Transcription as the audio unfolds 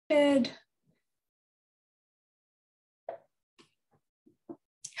started.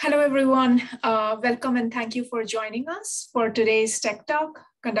 Hello, everyone. Welcome and thank you for joining us for today's Tech Talk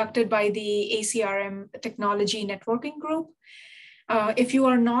conducted by the ACRM Technology Networking Group. If you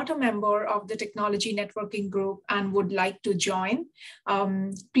are not a member of the Technology Networking Group and would like to join,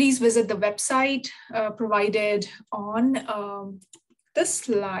 please visit the website provided on the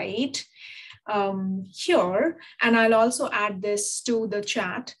slide here, and I'll also add this to the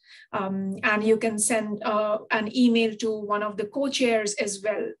chat. And you can send an email to one of the co-chairs as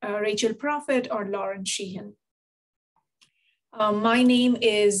well, Rachel Prophet or Lauren Sheehan. My name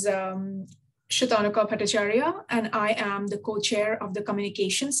is Shatanuka Bhattacharya, and I am the co-chair of the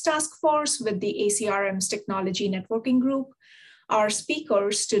Communications Task Force with the ACRM's Technology Networking Group. Our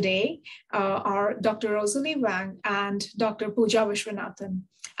speakers today are Dr. Rosalie Wang and Dr. Pooja Viswanathan,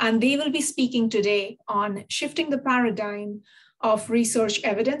 and they will be speaking today on shifting the paradigm of research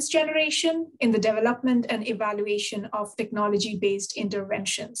evidence generation in the development and evaluation of technology-based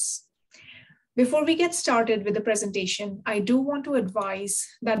interventions. Before we get started with the presentation, I do want to advise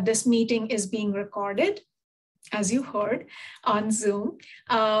that this meeting is being recorded, as you heard, on Zoom.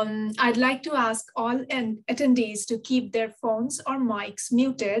 I'd like to ask all attendees to keep their phones or mics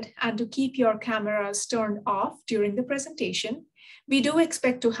muted and to keep your cameras turned off during the presentation. We do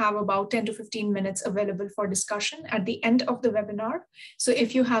expect to have about 10 to 15 minutes available for discussion at the end of the webinar. So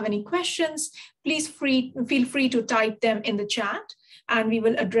if you have any questions, please feel free to type them in the chat, and we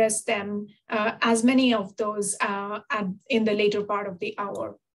will address them, as many of those in the later part of the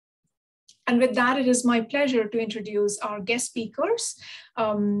hour. And with that, it is my pleasure to introduce our guest speakers,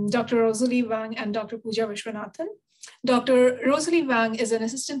 Dr. Rosalie Wang and Dr. Pooja Viswanathan. Dr. Rosalie Wang is an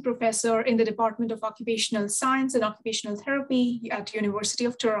assistant professor in the Department of Occupational Science and Occupational Therapy at University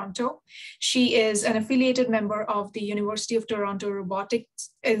of Toronto. She is an affiliated member of the University of Toronto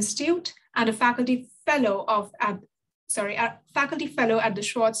Robotics Institute and a faculty fellow at the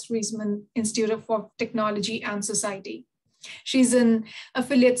Schwartz-Reisman Institute for Technology and Society. She's an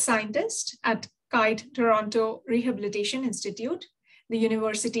affiliate scientist at KITE Toronto Rehabilitation Institute, the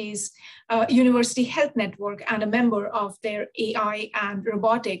university's University Health Network, and a member of their AI and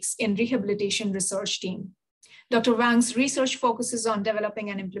robotics in rehabilitation research team. Dr. Wang's research focuses on developing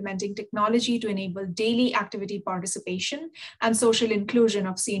and implementing technology to enable daily activity participation and social inclusion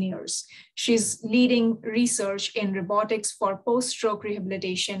of seniors. She's leading research in robotics for post-stroke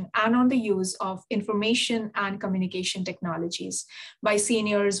rehabilitation and on the use of information and communication technologies by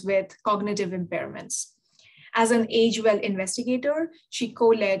seniors with cognitive impairments. As an AgeWell investigator, she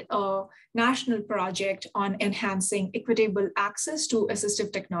co-led a national project on enhancing equitable access to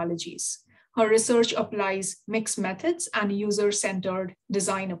assistive technologies. Her research applies mixed methods and user-centered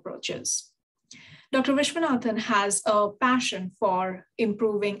design approaches. Dr. Viswanathan has a passion for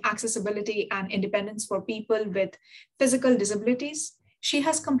improving accessibility and independence for people with physical disabilities. She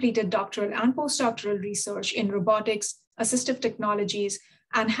has completed doctoral and postdoctoral research in robotics, assistive technologies,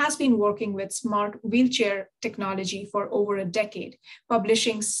 and has been working with smart wheelchair technology for over a decade,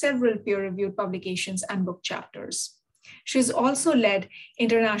 publishing several peer-reviewed publications and book chapters. She's also led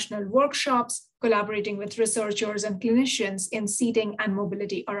international workshops, collaborating with researchers and clinicians in seating and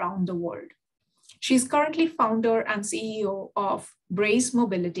mobility around the world. She's currently founder and CEO of Braze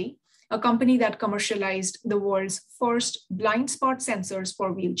Mobility, a company that commercialized the world's first blind spot sensors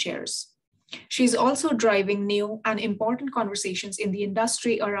for wheelchairs. She's also driving new and important conversations in the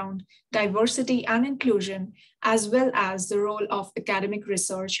industry around diversity and inclusion, as well as the role of academic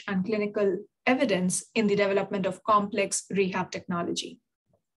research and clinical evidence in the development of complex rehab technology.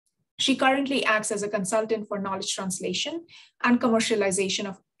 She currently acts as a consultant for knowledge translation and commercialization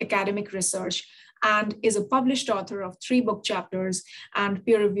of academic research and is a published author of 3 book chapters and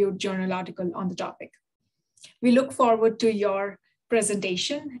peer-reviewed journal article on the topic. We look forward to your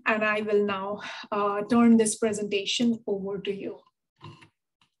presentation, and I will now turn this presentation over to you.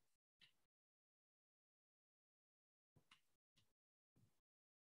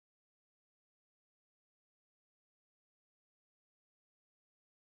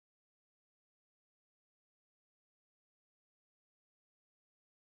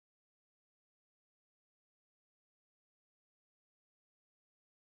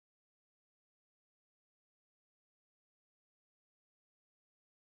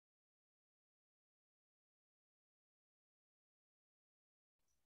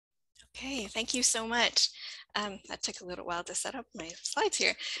 Okay, thank you so much. That took a little while to set up my slides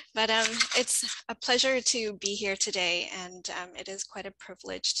here, but it's a pleasure to be here today, and it is quite a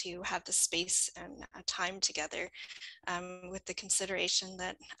privilege to have the space and time together with the consideration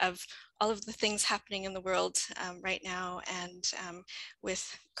that of all of the things happening in the world right now, and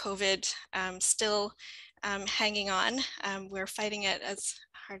with COVID still hanging on. We're fighting it as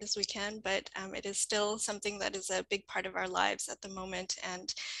hard as we can, but it is still something that is a big part of our lives at the moment.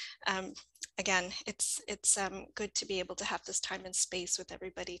 And again, it's good to be able to have this time and space with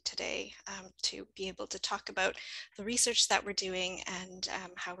everybody today to be able to talk about the research that we're doing and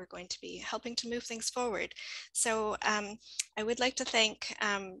how we're going to be helping to move things forward. So I would like to thank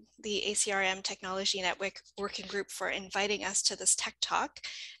the ACRM Technology Network Working Group for inviting us to this Tech Talk.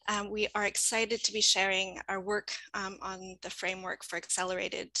 We are excited to be sharing our work on the framework for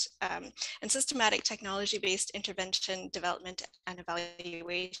accelerated and systematic technology-based intervention, development, and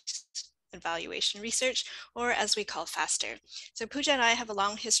evaluation research, or as we call FASTER. So Pooja and I have a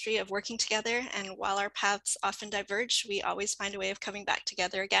long history of working together, and while our paths often diverge, we always find a way of coming back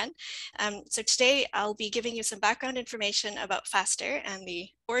together again. So today I'll be giving you some background information about FASTER and the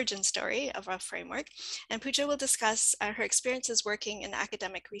origin story of our framework, and Pooja will discuss her experiences working in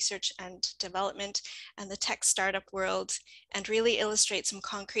academic research and development and the tech startup world, and really illustrate some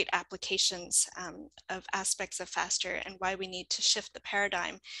concrete applications of aspects of FASTER and why we need to shift the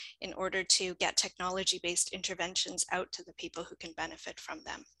paradigm in order to get technology-based interventions out to the people who can benefit from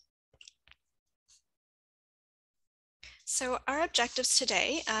them. So our objectives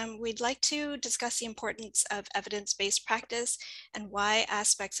today, we'd like to discuss the importance of evidence-based practice and why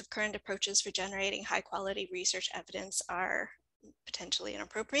aspects of current approaches for generating high-quality research evidence are potentially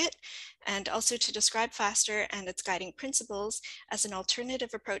inappropriate, and also to describe FASTER and its guiding principles as an alternative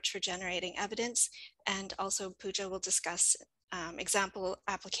approach for generating evidence. And also Pooja will discuss example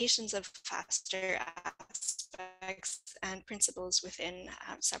applications of FASTER aspects and principles within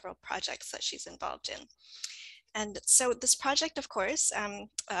several projects that she's involved in. And so this project, of course,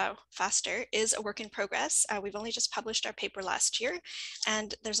 FASTER, is a work in progress. We've only just published our paper last year,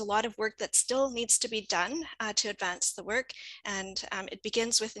 and there's a lot of work that still needs to be done to advance the work. And it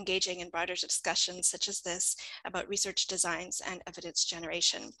begins with engaging in broader discussions such as this about research designs and evidence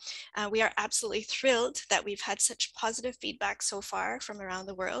generation. We are absolutely thrilled that we've had such positive feedback so far from around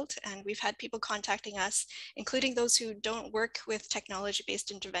the world, and we've had people contacting us, including those who don't work with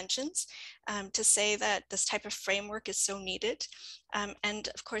technology-based interventions, to say that this type of framework is so needed. And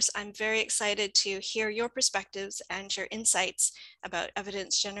of course, I'm very excited to hear your perspectives and your insights about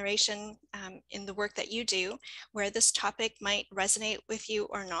evidence generation in the work that you do, where this topic might resonate with you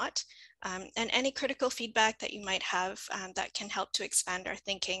or not, and any critical feedback that you might have that can help to expand our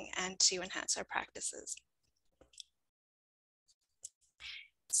thinking and to enhance our practices.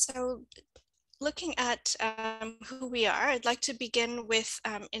 So looking at who we are, I'd like to begin with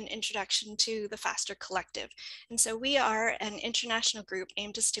an introduction to the FASTER Collective. And so we are an international group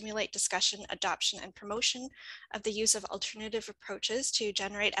aimed to stimulate discussion, adoption, and promotion of the use of alternative approaches to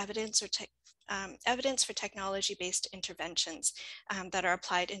generate evidence or evidence for technology-based interventions that are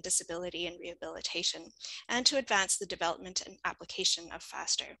applied in disability and rehabilitation, and to advance the development and application of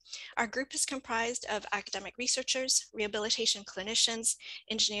FASTER. Our group is comprised of academic researchers, rehabilitation clinicians,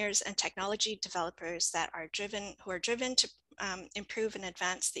 engineers, and technology developers that are who are driven to improve and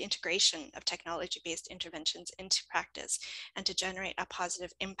advance the integration of technology-based interventions into practice and to generate a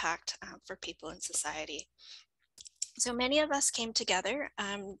positive impact for people in society. So many of us came together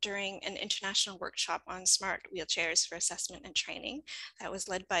during an international workshop on smart wheelchairs for assessment and training that was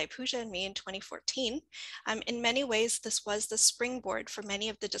led by Pooja and me in 2014. In many ways, this was the springboard for many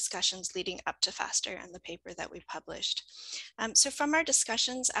of the discussions leading up to FASTER and the paper that we published. So from our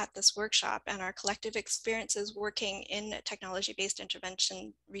discussions at this workshop and our collective experiences working in technology-based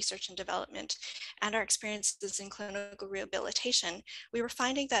intervention, research and development, and our experiences in clinical rehabilitation, we were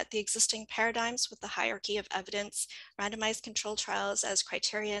finding that the existing paradigms with the hierarchy of evidence, randomized control trials as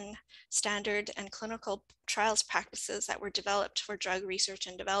criterion, standard, and clinical trials practices that were developed for drug research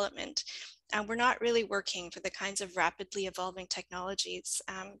and development were not really working for the kinds of rapidly evolving technologies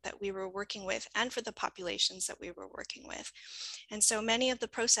that we were working with and for the populations that we were working with. And so many of the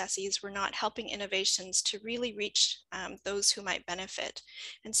processes were not helping innovations to really reach those who might benefit.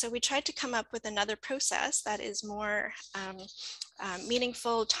 And so we tried to come up with another process that is more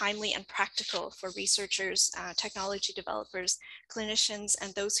meaningful, timely, and practical for researchers, technology developers, clinicians,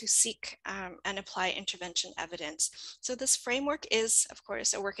 and those who seek and apply intervention evidence. So this framework is, of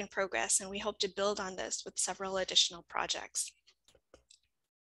course, a work in progress, and we hope to build on this with several additional projects.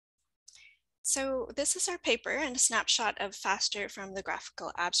 So this is our paper and a snapshot of FASTER from the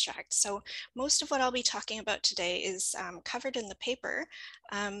graphical abstract. So most of what I'll be talking about today is covered in the paper.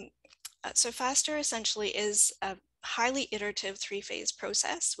 So FASTER essentially is a highly iterative three-phase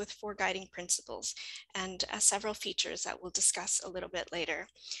process with 4 guiding principles and several features that we'll discuss a little bit later.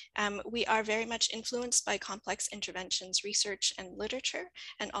 We are very much influenced by complex interventions research and literature,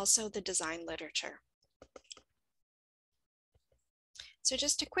 and also the design literature. So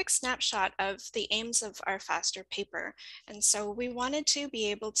just a quick snapshot of the aims of our FASTER paper. And so we wanted to be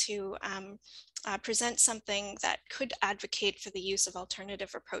able to present something that could advocate for the use of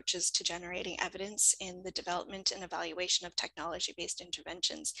alternative approaches to generating evidence in the development and evaluation of technology-based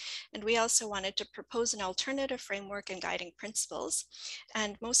interventions. And we also wanted to propose an alternative framework and guiding principles,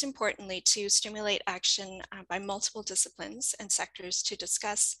 and most importantly, to stimulate action by multiple disciplines and sectors to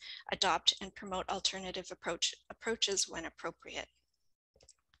discuss, adopt, and promote alternative approaches when appropriate.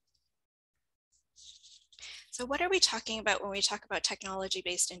 So what are we talking about when we talk about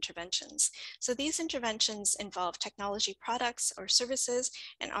technology-based interventions? So these interventions involve technology products or services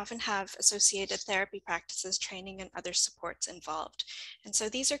and often have associated therapy practices, training, and other supports involved. And so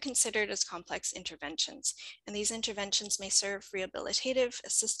these are considered as complex interventions. And these interventions may serve rehabilitative,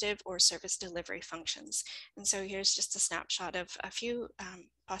 assistive, or service delivery functions. And so here's just a snapshot of a few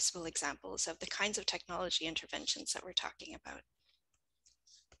possible examples of the kinds of technology interventions that we're talking about.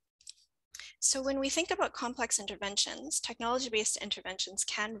 So when we think about complex interventions, technology-based interventions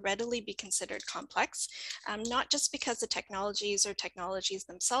can readily be considered complex, not just because the technologies or technologies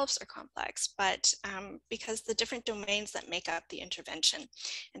themselves are complex, but because the different domains that make up the intervention.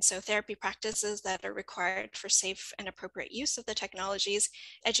 And so therapy practices that are required for safe and appropriate use of the technologies,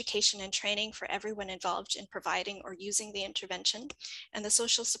 education and training for everyone involved in providing or using the intervention, and the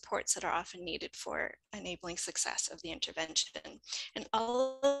social supports that are often needed for enabling success of the intervention. And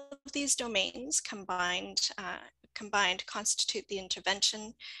all of these domains combined constitute the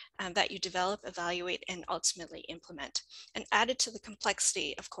intervention that you develop, evaluate, and ultimately implement. And added to the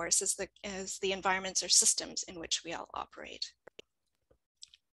complexity, of course, is the environments or systems in which we all operate.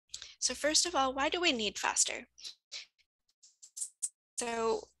 So first of all, why do we need FASTER?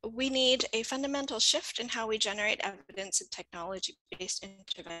 So we need a fundamental shift in how we generate evidence in technology-based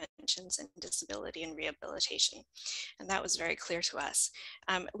interventions in disability and rehabilitation. And that was very clear to us.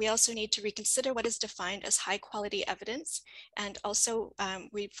 We also need to reconsider what is defined as high quality evidence. And also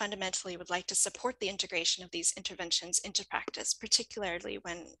we fundamentally would like to support the integration of these interventions into practice, particularly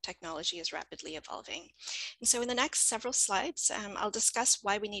when technology is rapidly evolving. And so in the next several slides, I'll discuss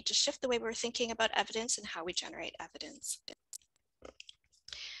why we need to shift the way we're thinking about evidence and how we generate evidence.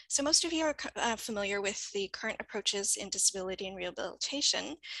 So most of you are familiar with the current approaches in disability and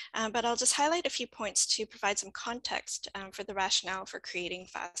rehabilitation, but I'll just highlight a few points to provide some context for the rationale for creating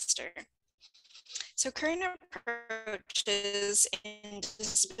FASTER. So current approaches in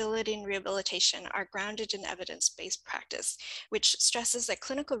disability and rehabilitation are grounded in evidence-based practice, which stresses that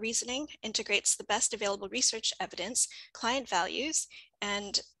clinical reasoning integrates the best available research evidence, client values,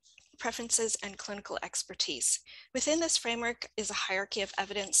 and preferences and clinical expertise. Within this framework is a hierarchy of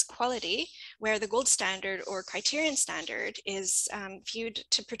evidence quality, where the gold standard or criterion standard is viewed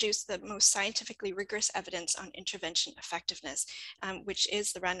to produce the most scientifically rigorous evidence on intervention effectiveness, which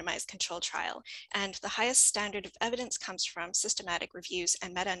is the randomized control trial. And the highest standard of evidence comes from systematic reviews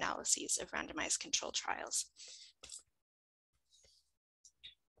and meta-analyses of randomized control trials.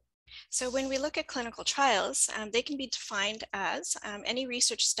 So when we look at clinical trials, they can be defined as any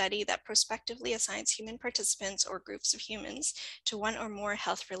research study that prospectively assigns human participants or groups of humans to one or more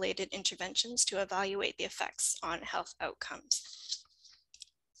health-related interventions to evaluate the effects on health outcomes.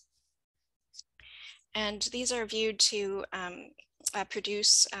 And these are viewed to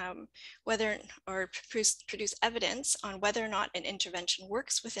produce produce evidence on whether or not an intervention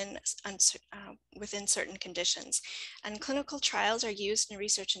works within certain conditions. And clinical trials are used in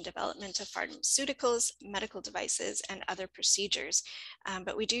research and development of pharmaceuticals, medical devices, and other procedures.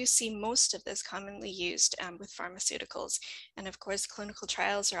 But we do see most of this commonly used with pharmaceuticals. And of course, clinical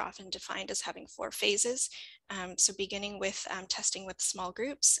trials are often defined as having 4 phases. So beginning with testing with small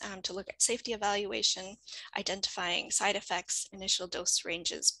groups to look at safety evaluation, identifying side effects, initial dose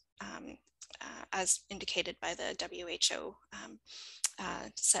ranges, as indicated by the WHO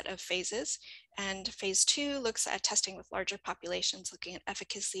set of phases. And phase 2 looks at testing with larger populations, looking at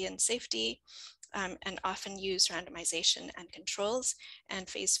efficacy and safety, and often use randomization and controls. And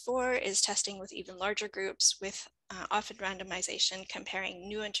phase 4 is testing with even larger groups with often randomization, comparing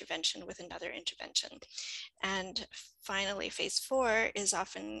new intervention with another intervention. And finally, phase 4 is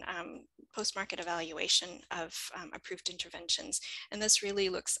often post-market evaluation of approved interventions. And this really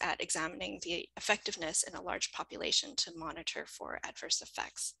looks at examining the effectiveness in a large population to monitor for adverse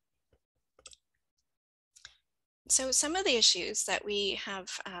effects. So some of the issues that we have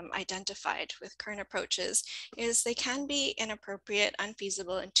identified with current approaches is they can be inappropriate,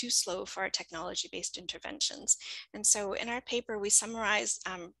 unfeasible, and too slow for our technology-based interventions. And so in our paper, we summarize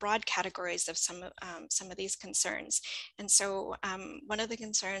broad categories of some of these concerns. And so one of the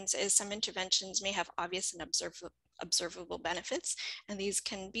concerns is some interventions may have obvious and observable benefits, and these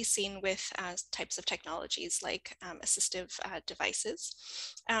can be seen with types of technologies like assistive devices.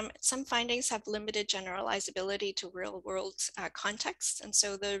 Some findings have limited generalizability to real-world contexts, and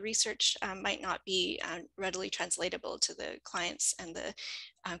so the research might not be readily translatable to the clients and the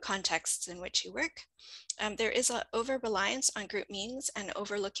contexts in which you work. There is an over-reliance on group means and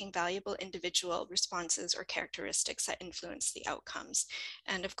overlooking valuable individual responses or characteristics that influence the outcomes.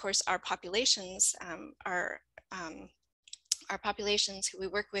 And of course, our populations our populations who we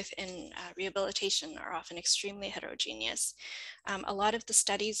work with in rehabilitation are often extremely heterogeneous. A lot of the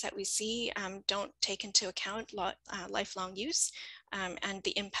studies that we see don't take into account lifelong use, and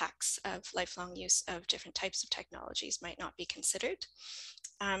the impacts of lifelong use of different types of technologies might not be considered.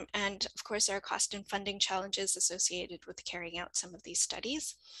 And of course, there are cost and funding challenges associated with carrying out some of these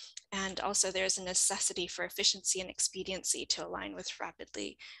studies. And also there's a necessity for efficiency and expediency to align with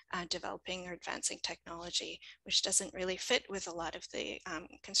rapidly developing or advancing technology, which doesn't really fit with a lot of the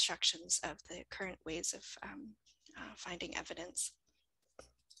constructions of the current ways of finding evidence.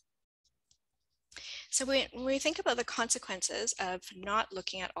 So when we think about the consequences of not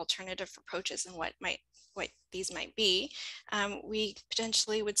looking at alternative approaches and what these might be, we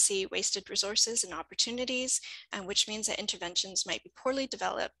potentially would see wasted resources and opportunities, which means that interventions might be poorly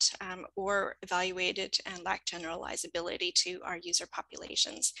developed or evaluated and lack generalizability to our user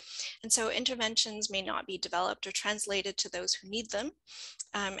populations. And so interventions may not be developed or translated to those who need them.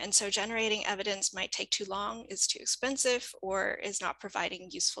 And so generating evidence might take too long, is too expensive, or is not providing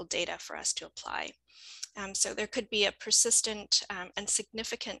useful data for us to apply. So there could be a persistent and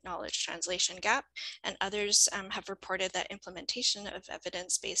significant knowledge translation gap, and others have reported that implementation of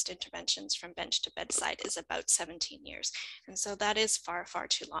evidence-based interventions from bench to bedside is about 17 years. And so that is far, far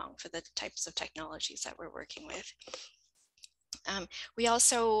too long for the types of technologies that we're working with. We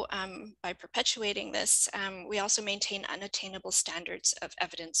also, by perpetuating this, we also maintain unattainable standards of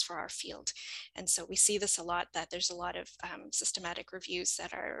evidence for our field. And so we see this a lot, that there's a lot of systematic reviews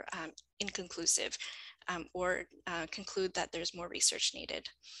that are inconclusive or conclude that there's more research needed.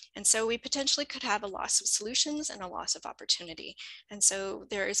 And so we potentially could have a loss of solutions and a loss of opportunity. And so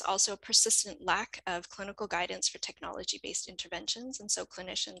there is also a persistent lack of clinical guidance for technology-based interventions. And so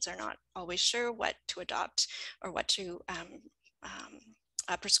clinicians are not always sure what to adopt or what to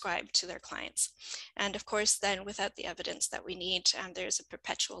prescribe to their clients. And of course, then without the evidence that we need, there's a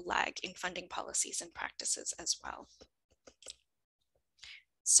perpetual lag in funding policies and practices as well.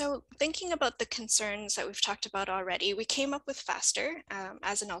 So thinking about the concerns that we've talked about already, we came up with FASTER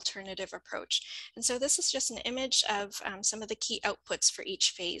as an alternative approach. And so this is just an image of some of the key outputs for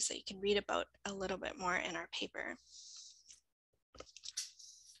each phase that you can read about a little bit more in our paper.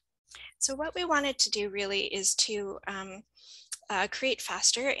 So what we wanted to do really is to create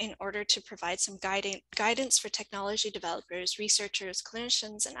FASTER in order to provide some guidance for technology developers, researchers,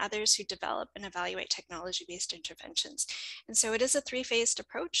 clinicians, and others who develop and evaluate technology-based interventions. And so it is a three-phased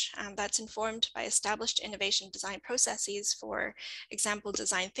approach that's informed by established innovation design processes, for example,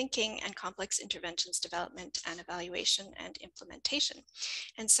 design thinking and complex interventions development and evaluation and implementation.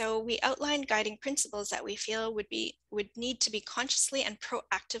 And so we outlined guiding principles that we feel would need to be consciously and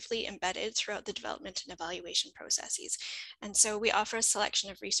proactively embedded throughout the development and evaluation processes. And so we offer a selection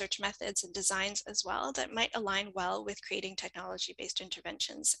of research methods and designs as well that might align well with creating technology-based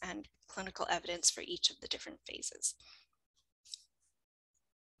interventions and clinical evidence for each of the different phases.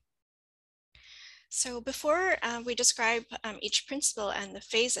 So before we describe each principle and the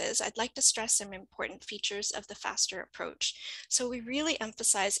phases, I'd like to stress some important features of the FASTER approach. So we really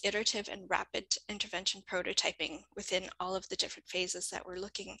emphasize iterative and rapid intervention prototyping within all of the different phases that we're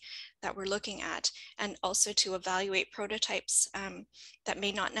looking at, and also to evaluate prototypes that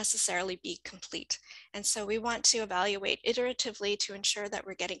may not necessarily be complete. And so we want to evaluate iteratively to ensure that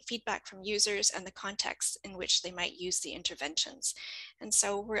we're getting feedback from users and the context in which they might use the interventions. And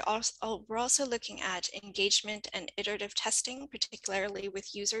so we're also looking at engagement and iterative testing, particularly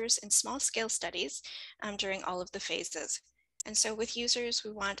with users in small scale studies during all of the phases. And so with users,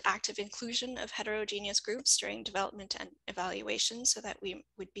 we want active inclusion of heterogeneous groups during development and evaluation so that we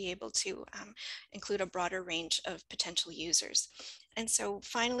would be able to include a broader range of potential users. And so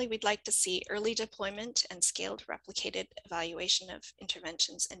finally, we'd like to see early deployment and scaled replicated evaluation of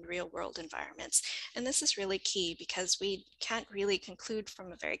interventions in real world environments. And this is really key because we can't really conclude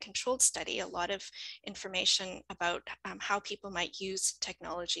from a very controlled study a lot of information about how people might use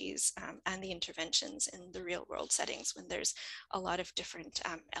technologies and the interventions in the real world settings when there's a lot of different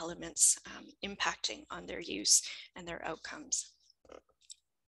elements impacting on their use and their outcomes.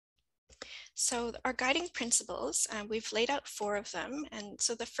 So our guiding principles, we've laid out 4 of them. And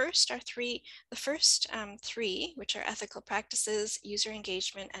so the first three, which are ethical practices, user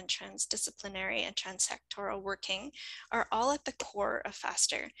engagement, and transdisciplinary and transsectoral working, are all at the core of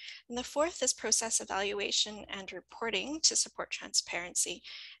FASTER. And the 4th is process evaluation and reporting to support transparency.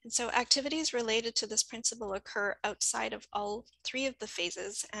 And so activities related to this principle occur outside of all 3 of the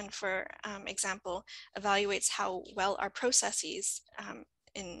phases. And for example, evaluates how well our processes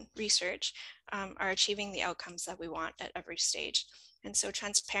in research are achieving the outcomes that we want at every stage. And so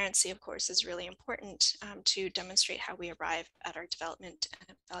transparency, of course, is really important to demonstrate how we arrive at our development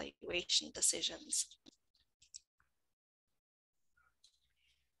and evaluation decisions.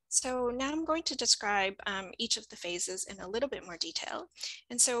 So now I'm going to describe each of the phases in a little bit more detail.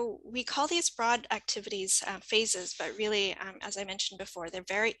 And so we call these broad activities phases, but really, as I mentioned before, they're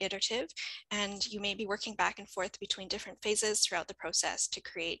very iterative, and you may be working back and forth between different phases throughout the process to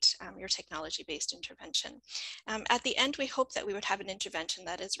create your technology-based intervention. At the end, we hope that we would have an intervention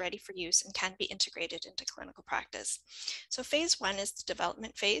that is ready for use and can be integrated into clinical practice. So phase 1 is the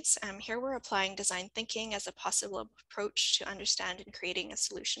development phase. Here we're applying design thinking as a possible approach to understand and creating a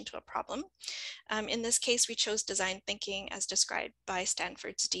solution to a problem. In this case, we chose design thinking as described by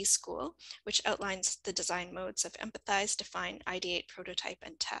Stanford's D School, which outlines the design modes of empathize, define, ideate, prototype,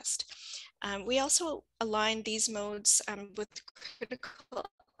 and test. We also align these modes with critical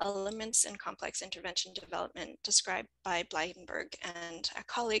elements in complex intervention development described by Blydenberg and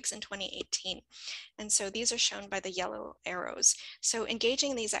colleagues in 2018. And so these are shown by the yellow arrows. So engaging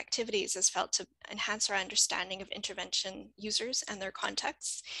in these activities is felt to enhance our understanding of intervention users and their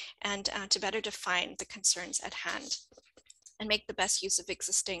contexts, and to better define the concerns at hand and make the best use of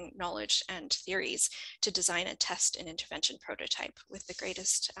existing knowledge and theories to design and test an intervention prototype with the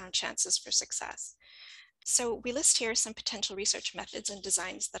greatest chances for success. So we list here some potential research methods and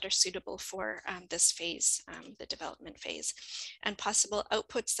designs that are suitable for this phase, the development phase. And possible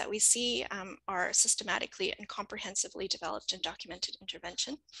outputs that we see are systematically and comprehensively developed and documented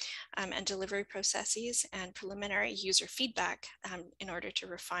intervention and delivery processes and preliminary user feedback in order to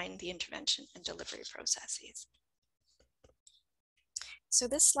refine the intervention and delivery processes. So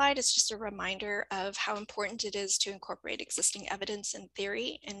this slide is just a reminder of how important it is to incorporate existing evidence and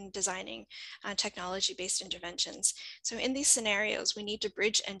theory in designing technology-based interventions. So in these scenarios, we need to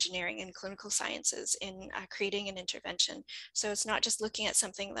bridge engineering and clinical sciences in creating an intervention. So it's not just looking at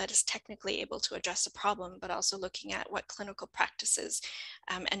something that is technically able to address a problem, but also looking at what clinical practices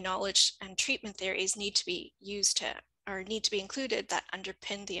and knowledge and treatment theories need to be used to or need to be included that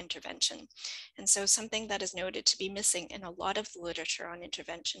underpin the intervention. And so something that is noted to be missing in a lot of the literature on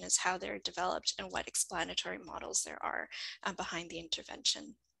intervention is how they're developed and what explanatory models there are behind the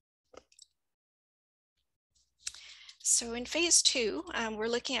intervention. So in phase 2, we're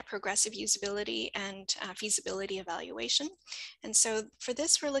looking at progressive usability and feasibility evaluation. And so for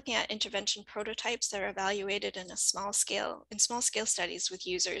this, we're looking at intervention prototypes that are evaluated in small scale studies with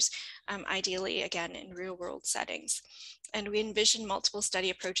users, ideally again in real world settings. And we envision multiple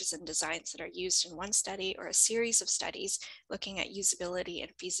study approaches and designs that are used in one study or a series of studies looking at usability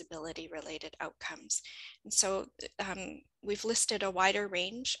and feasibility related outcomes. And so we've listed a wider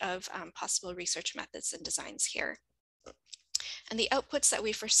range of possible research methods and designs here. And the outputs that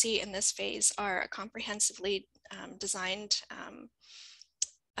we foresee in this phase are a comprehensively designed,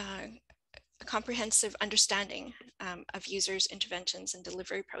 a comprehensive understanding of users' interventions and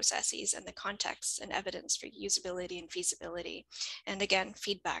delivery processes and the context and evidence for usability and feasibility. And again,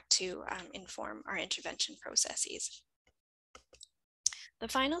 feedback to inform our intervention processes. The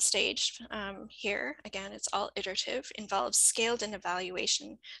final stage here, again, it's all iterative, involves scaled evaluation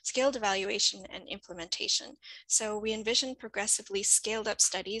and implementation. So we envision progressively scaled up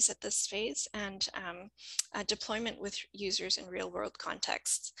studies at this phase and deployment with users in real world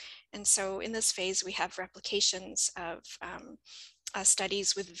contexts. And so in this phase, we have replications of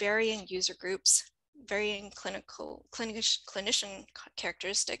studies with varying user groups, varying clinician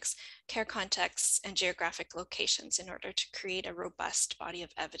characteristics, care contexts, and geographic locations in order to create a robust body of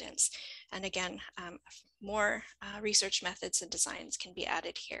evidence. And again, more research methods and designs can be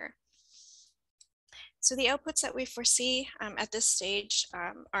added here. So the outputs that we foresee at this stage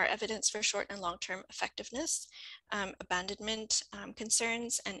are evidence for short and long-term effectiveness, abandonment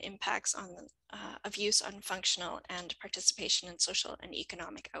concerns, and impacts on of use on functional and participation in social and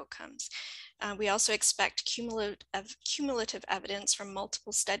economic outcomes. We also expect cumulative evidence from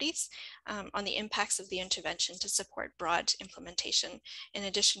multiple studies on the impacts of the intervention to support broad implementation, in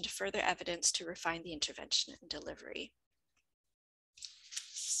addition to further evidence to refine the intervention and delivery.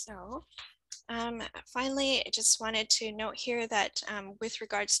 So, finally, I just wanted to note here that with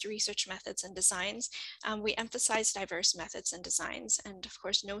regards to research methods and designs, we emphasize diverse methods and designs. And of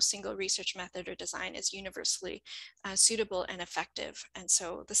course, no single research method or design is universally suitable and effective. And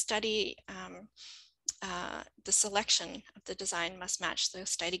so the study, the selection of the design must match the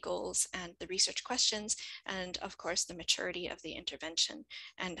study goals and the research questions, and of course, the maturity of the intervention.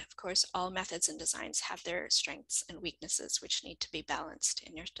 And of course, all methods and designs have their strengths and weaknesses, which need to be balanced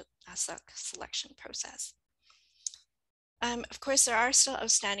in your selection process. Of course, there are still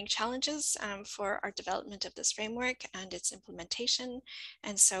outstanding challenges for our development of this framework and its implementation.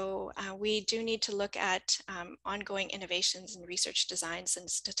 And so we do need to look at ongoing innovations in research designs and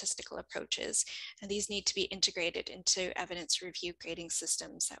statistical approaches. And these need to be integrated into evidence review grading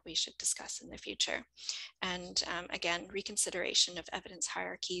systems that we should discuss in the future. And again, reconsideration of evidence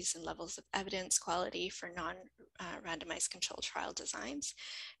hierarchies and levels of evidence quality for non-randomized controlled trial designs.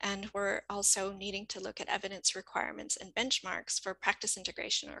 And we're also needing to look at evidence requirements and benchmarks for practice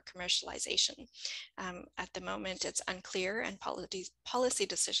integration or commercialization. At the moment, it's unclear, and policy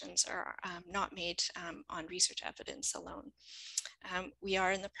decisions are not made on research evidence alone. We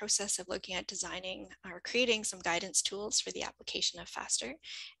are in the process of looking at designing or creating some guidance tools for the application of FASTER,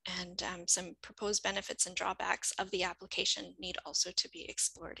 and some proposed benefits and drawbacks of the application need also to be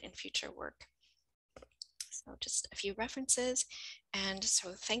explored in future work. So just a few references. And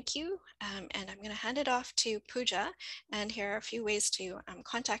so thank you. And I'm going to hand it off to Pooja. And here are a few ways to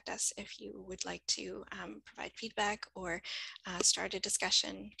contact us if you would like to provide feedback or start a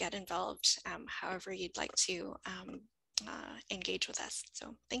discussion, get involved, however you'd like to engage with us.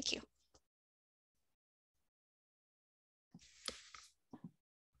 So thank you.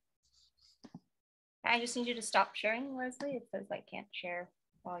 I just need you to stop sharing, Rosalie. It says I can't share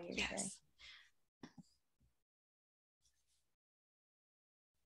while you're sharing.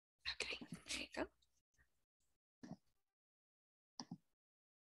 Okay, there you go.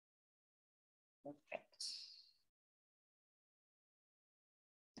 Perfect.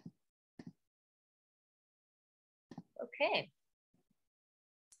 Okay.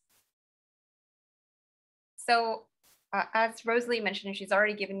 So as Rosalie mentioned, she's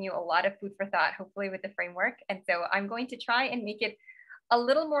already given you a lot of food for thought, hopefully with the framework. And so I'm going to try and make it a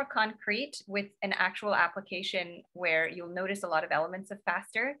little more concrete with an actual application where you'll notice a lot of elements of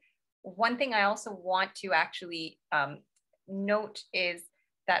FASTER. One thing I also want to actually note is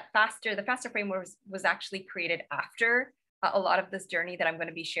that the FASTER framework was actually created after a lot of this journey that I'm going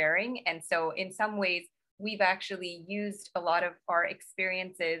to be sharing. And so in some ways, we've actually used a lot of our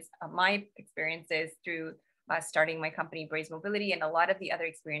experiences, my experiences through starting my company, Braze Mobility, and a lot of the other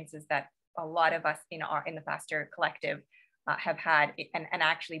experiences that a lot of us in the FASTER collective have had, and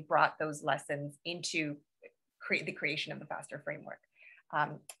actually brought those lessons into the creation of the FASTER framework.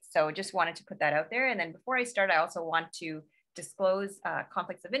 So just wanted to put that out there. And then before I start, I also want to disclose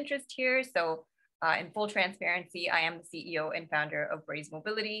conflicts of interest here. So in full transparency, I am the CEO and founder of Braze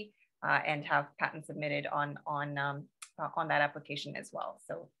Mobility and have patents submitted on that application as well.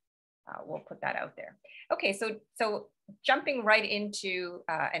 So we'll put that out there. Okay, so jumping right into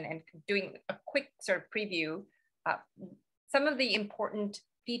and doing a quick sort of preview, some of the important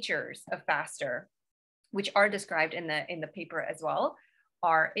features of FASTER, which are described in the paper as well,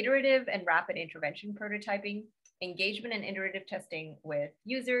 are iterative and rapid intervention prototyping, engagement and iterative testing with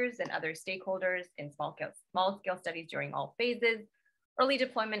users and other stakeholders in small scale studies during all phases, early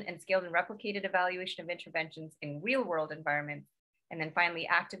deployment and scaled and replicated evaluation of interventions in real world environments, and then finally,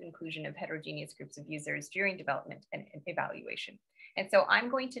 active inclusion of heterogeneous groups of users during development and evaluation. And so I'm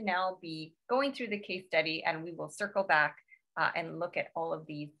going to now be going through the case study, and we will circle back and look at all of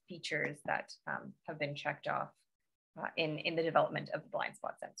these features that have been checked off in the development of the blind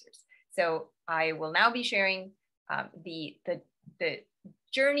spot sensors. So I will now be sharing the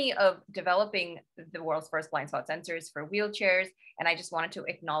journey of developing the world's first blind spot sensors for wheelchairs. And I just wanted to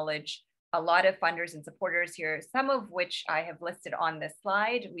acknowledge a lot of funders and supporters here, some of which I have listed on this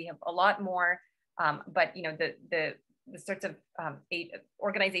slide. We have a lot more, but you know, the sorts of 8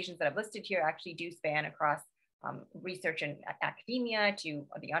 organizations that I've listed here actually do span across research and academia to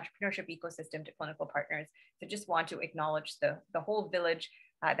the entrepreneurship ecosystem to clinical partners. So just want to acknowledge the whole village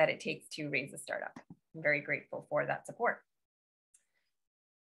that it takes to raise a startup. I'm very grateful for that support.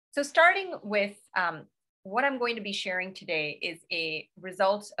 So starting with what I'm going to be sharing today is a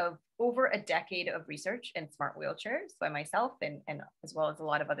result of over a decade of research in smart wheelchairs by myself and as well as a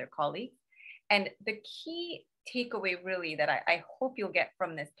lot of other colleagues. And the key takeaway really that I hope you'll get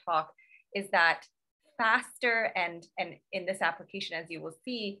from this talk is that faster and in this application, as you will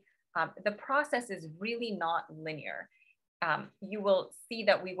see, the process is really not linear. You will see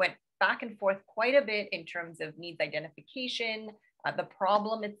that we went back and forth quite a bit in terms of needs identification, the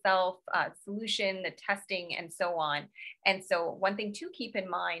problem itself, solution, the testing, and so on. And so one thing to keep in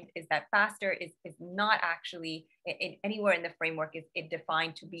mind is that faster is not actually anywhere in the framework is it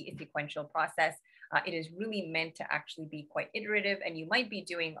defined to be a sequential process. It is really meant to actually be quite iterative, and you might be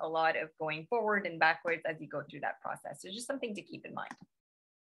doing a lot of going forward and backwards as you go through that process. So just something to keep in mind.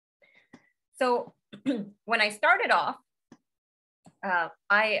 So when I started off,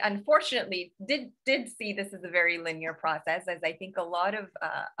 I unfortunately did see this as a very linear process, as I think a lot of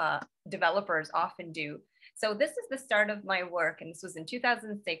developers often do. So this is the start of my work, and this was in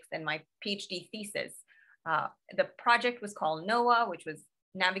 2006 and my PhD thesis. The project was called NOAA, which was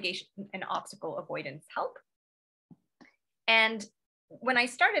Navigation and Obstacle Avoidance Help. And when I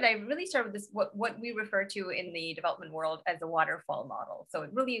started, I really started with this, what we refer to in the development world as a waterfall model. So it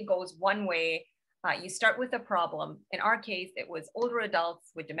really goes one way. You start with a problem. In our case, it was older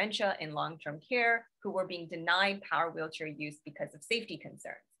adults with dementia in long-term care who were being denied power wheelchair use because of safety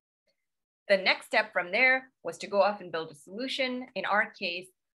concerns. The next step from there was to go off and build a solution. In our case,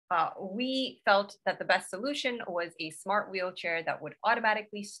 we felt that the best solution was a smart wheelchair that would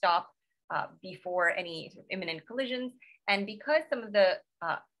automatically stop before any imminent collisions. And because some of the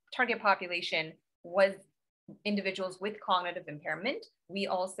target population was individuals with cognitive impairment, we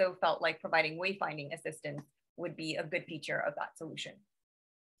also felt like providing wayfinding assistance would be a good feature of that solution.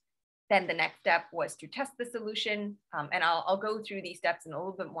 Then the next step was to test the solution. And I'll go through these steps in a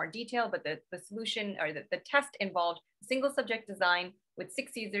little bit more detail, but the solution or the test involved single subject design with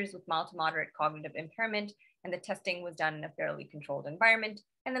 6 users with mild to moderate cognitive impairment. And the testing was done in a fairly controlled environment.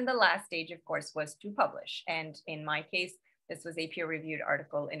 And then the last stage, of course, was to publish. And in my case, this was a peer-reviewed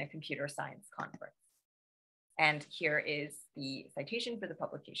article in a computer science conference. And here is the citation for the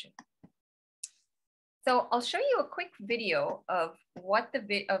publication. So I'll show you a quick video of what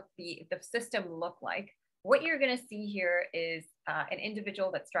the system looked like. What you're going to see here is an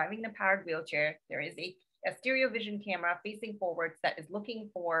individual that's driving the powered wheelchair. There is a stereo vision camera facing forwards that is looking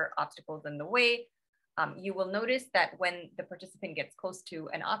for obstacles in the way. You will notice that when the participant gets close to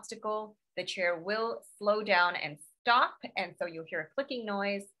an obstacle, the chair will slow down and stop. And so you'll hear a clicking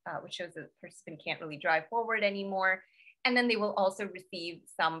noise, which shows that the participant can't really drive forward anymore. And then they will also receive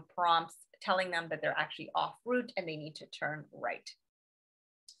some prompts telling them that they're actually off route and they need to turn right.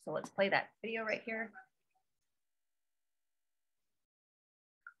 So let's play that video right here.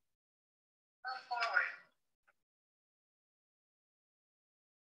 Move forward.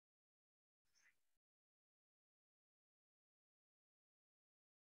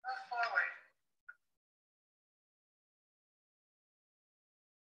 Move forward.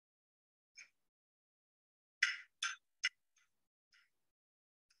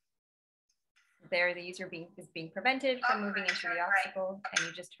 There, the user is being prevented from moving into the obstacle, and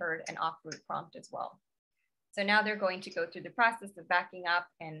you just heard an off-route prompt as well. So now they're going to go through the process of backing up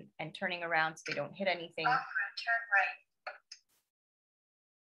and turning around so they don't hit anything. Off-route, turn right.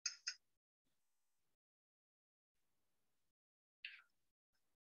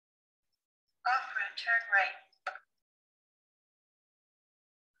 Off-route, turn right.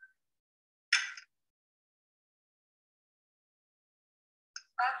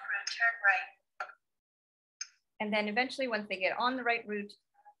 Off-route, turn right. And then eventually, once they get on the right route,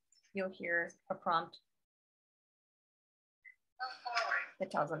 you'll hear a prompt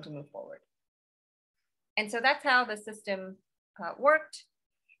that tells them to move forward. And so that's how the system worked.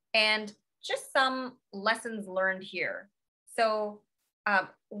 And just some lessons learned here. So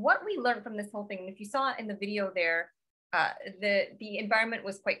what we learned from this whole thing, if you saw in the video there, the environment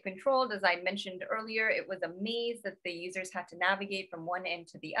was quite controlled. As I mentioned earlier, it was a maze that the users had to navigate from one end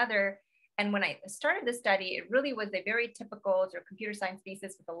to the other. And when I started the study, it really was a very typical sort of computer science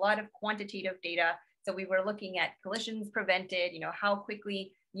thesis with a lot of quantitative data. So we were looking at collisions prevented, how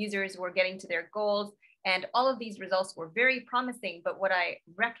quickly users were getting to their goals. And all of these results were very promising. But what I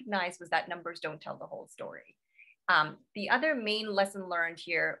recognized was that numbers don't tell the whole story. The other main lesson learned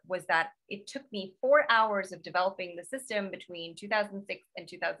here was that it took me 4 hours of developing the system between 2006 and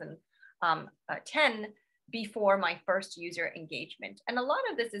 2010 before my first user engagement. And a lot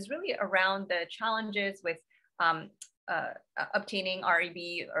of this is really around the challenges with obtaining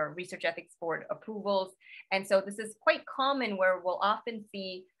REB or Research Ethics Board approvals. And so this is quite common where we'll often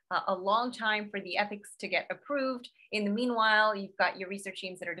see a long time for the ethics to get approved. In the meanwhile, you've got your research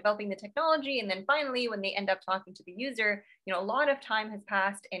teams that are developing the technology. And then finally, when they end up talking to the user, a lot of time has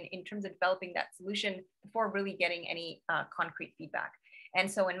passed in terms of developing that solution before really getting any concrete feedback. And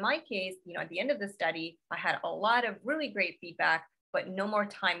so in my case, at the end of the study, I had a lot of really great feedback, but no more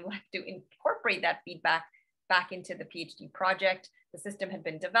time left to incorporate that feedback back into the PhD project. The system had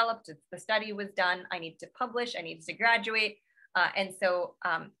been developed, the study was done, I needed to publish, I needed to graduate. And so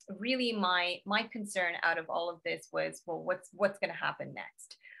really my concern out of all of this was, well, what's going to happen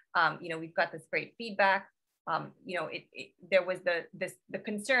next? We've got this great feedback. There was the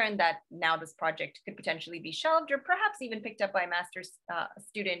concern that now this project could potentially be shelved or perhaps even picked up by a master's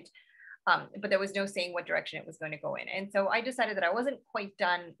student, but there was no saying what direction it was going to go in. And so I decided that I wasn't quite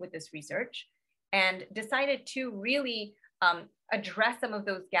done with this research and decided to really address some of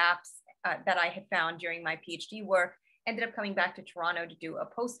those gaps that I had found during my PhD work. Ended up coming back to Toronto to do a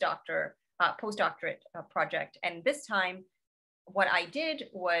postdoctorate project. And this time, what I did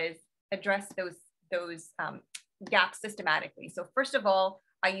was address those gaps systematically. So first of all,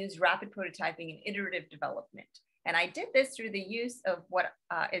 I used rapid prototyping and iterative development. And I did this through the use of what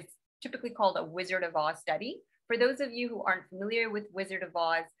is typically called a Wizard of Oz study. For those of you who aren't familiar with Wizard of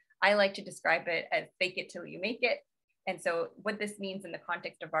Oz, I like to describe it as fake it till you make it. And so what this means in the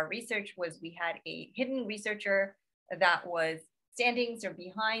context of our research was we had a hidden researcher that was standing sort of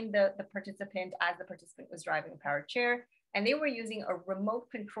behind the participant as the participant was driving a powered chair. And they were using a remote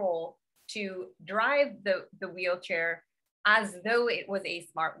control to drive the wheelchair as though it was a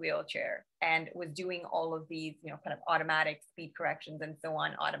smart wheelchair and was doing all of these, kind of automatic speed corrections and so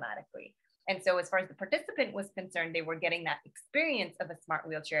on automatically. And so as far as the participant was concerned, they were getting that experience of a smart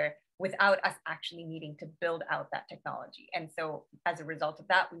wheelchair without us actually needing to build out that technology. And so as a result of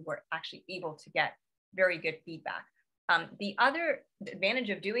that, we were actually able to get very good feedback. The other advantage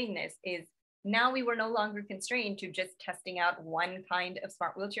of doing this is now we were no longer constrained to just testing out one kind of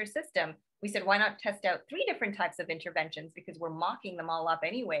smart wheelchair system. We said, why not test out 3 different types of interventions because we're mocking them all up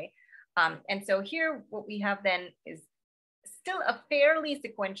anyway. And so here, what we have then is still a fairly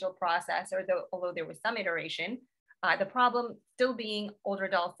sequential process, although there was some iteration. The problem still being older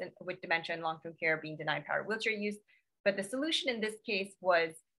adults with dementia and long-term care being denied powered wheelchair use. But the solution in this case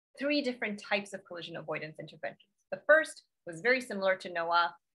was 3 different types of collision avoidance interventions. The first was very similar to NOAA,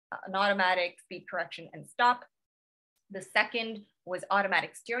 an automatic speed correction and stop. The second was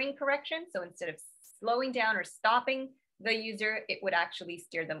automatic steering correction. So instead of slowing down or stopping the user, it would actually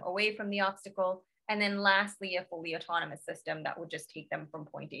steer them away from the obstacle. And then lastly, a fully autonomous system that would just take them from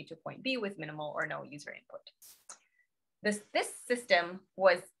point A to point B with minimal or no user input. This system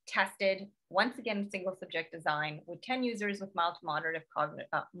was tested, once again, single subject design with 10 users with mild to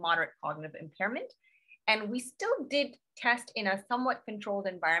moderate cognitive impairment. And we still did test in a somewhat controlled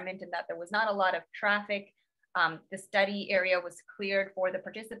environment in that there was not a lot of traffic. The study area was cleared for the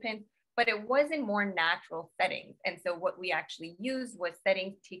participants, but it was in more natural settings. And so what we actually used was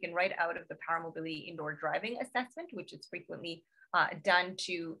settings taken right out of the Power Mobility Indoor Driving Assessment, which is frequently done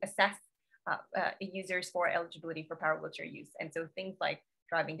to assess users for eligibility for power wheelchair use. And so things like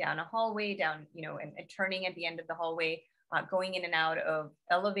driving down a hallway, and turning at the end of the hallway, going in and out of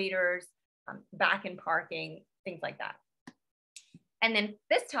elevators, back in parking, things like that. And then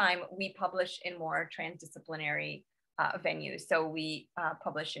this time we publish in more transdisciplinary venues. So we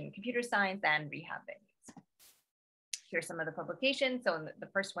publish in computer science and rehab venues. Here's some of the publications. So the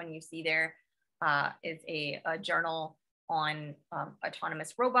first one you see there is a journal on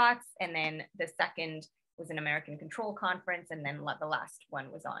autonomous robots. And then the second was an American Control Conference. And then the last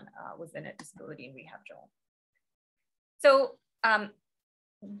one was in a disability and rehab journal. So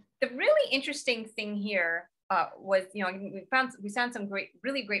the really interesting thing here was, we found some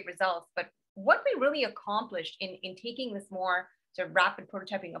really great results, but what we really accomplished in taking this more sort of rapid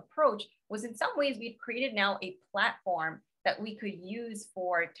prototyping approach was in some ways we've created now a platform that we could use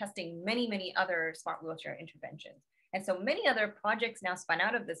for testing many, many other smart wheelchair interventions. And so many other projects now spun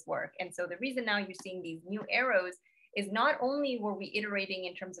out of this work. And so the reason now you're seeing these new arrows is not only were we iterating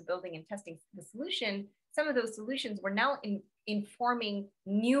in terms of building and testing the solution, some of those solutions were now informing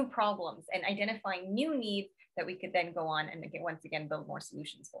new problems and identifying new needs that we could then go on and once again build more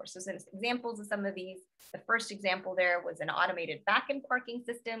solutions for. So some examples of some of these, the first example there was an automated back-end parking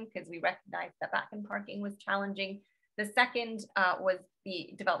system because we recognized that back-end parking was challenging. The second was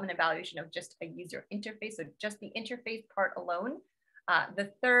the development and evaluation of just a user interface, so just the interface part alone.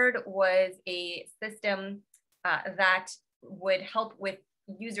 The third was a system that would help with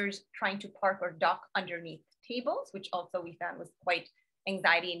users trying to park or dock underneath tables, which also we found was quite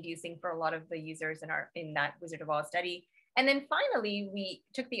anxiety inducing for a lot of the users in that Wizard of Oz study. And then finally, we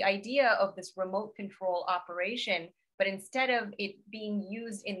took the idea of this remote control operation, but instead of it being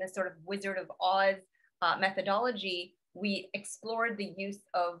used in this sort of Wizard of Oz methodology, we explored the use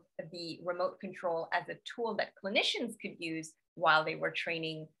of the remote control as a tool that clinicians could use while they were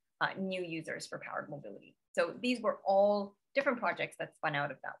training new users for powered mobility. So these were all different projects that spun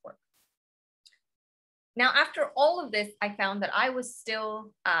out of that work. Now, after all of this, I found that I was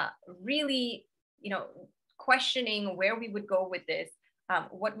still really, questioning where we would go with this.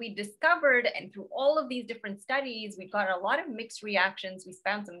 What we discovered, and through all of these different studies, we got a lot of mixed reactions. We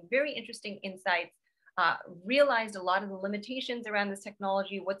found some very interesting insights, realized a lot of the limitations around this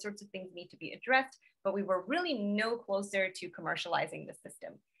technology, what sorts of things need to be addressed, but we were really no closer to commercializing the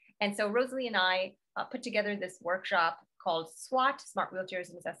system. And so Rosalie and I put together this workshop called SWAT, Smart Wheelchairs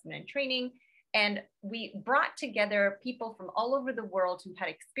in Assessment and Training. And we brought together people from all over the world who had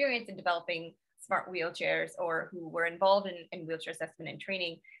experience in developing smart wheelchairs or who were involved in wheelchair assessment and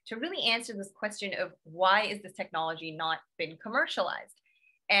training to really answer this question of why is this technology not been commercialized?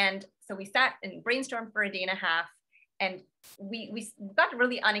 And so we sat and brainstormed for a day and a half, and we got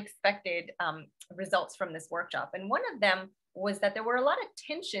really unexpected results from this workshop. And one of them was that there were a lot of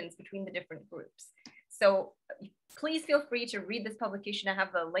tensions between the different groups. So please feel free to read this publication. I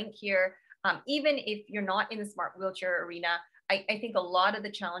have the link here. Even if you're not in the smart wheelchair arena, I think a lot of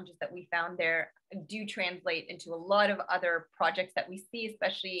the challenges that we found there do translate into a lot of other projects that we see,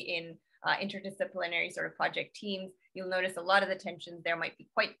 especially in interdisciplinary sort of project teams. You'll notice a lot of the tensions there might be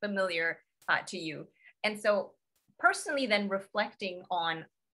quite familiar to you. And so personally then reflecting on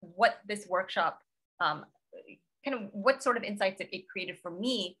what this workshop, kind of what sort of insights it created for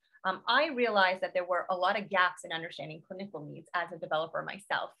me, I realized that there were a lot of gaps in understanding clinical needs as a developer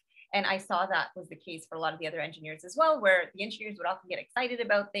myself. And I saw that was the case for a lot of the other engineers as well, where the engineers would often get excited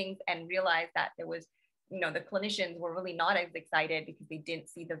about things and realize that there was, the clinicians were really not as excited because they didn't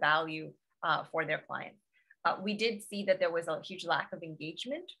see the value for their clients. We did see that there was a huge lack of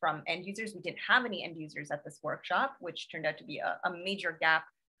engagement from end users. We didn't have any end users at this workshop, which turned out to be a major gap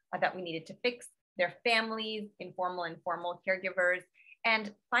that we needed to fix. Their families, informal and formal caregivers.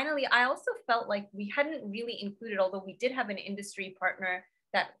 And finally, I also felt like we hadn't really included, although we did have an industry partner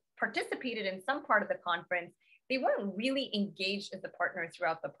that participated in some part of the conference, they weren't really engaged as a partner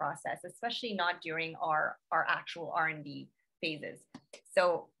throughout the process, especially not during our actual R&D phases.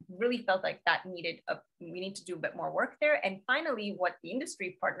 So really felt like that we need to do a bit more work there. And finally, what the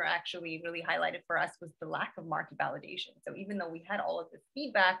industry partner actually really highlighted for us was the lack of market validation. So even though we had all of this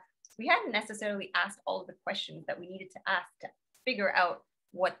feedback, we hadn't necessarily asked all of the questions that we needed to ask to figure out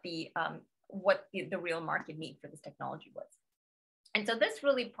what the real market need for this technology was. And so this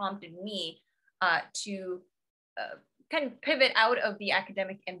really prompted me to kind of pivot out of the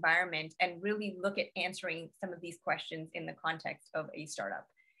academic environment and really look at answering some of these questions in the context of a startup.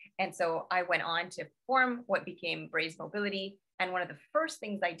 And so I went on to form what became Braze Mobility. And one of the first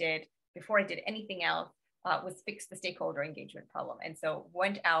things I did before I did anything else was fix the stakeholder engagement problem. And so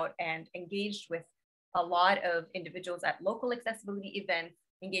went out and engaged with a lot of individuals at local accessibility events,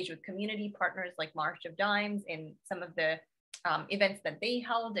 engaged with community partners like March of Dimes in some of the events that they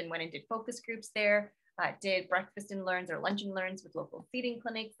held, and went and did focus groups there, did breakfast and learns or lunch and learns with local feeding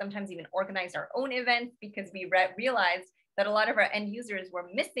clinics, sometimes even organized our own events because we realized that a lot of our end users were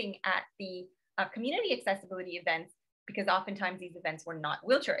missing at the community accessibility events because oftentimes these events were not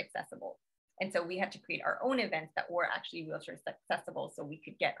wheelchair accessible. And so we had to create our own events that were actually wheelchair accessible so we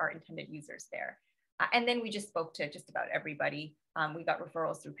could get our intended users there. And then we just spoke to just about everybody. We got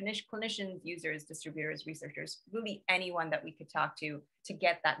referrals through clinicians, users, distributors, researchers, really anyone that we could talk to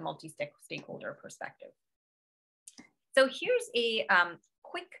get that multi-stakeholder perspective. So here's a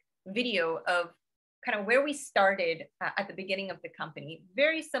quick video of kind of where we started at the beginning of the company,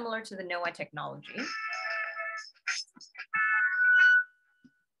 very similar to the NOAA technology.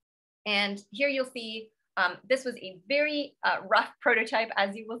 And here you'll see, this was a very rough prototype,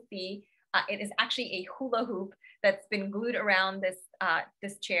 as you will see. It is actually a hula hoop that's been glued around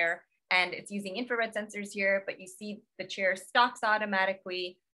this chair, and it's using infrared sensors here, but you see the chair stops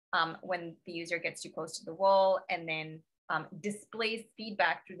automatically when the user gets too close to the wall, and then displays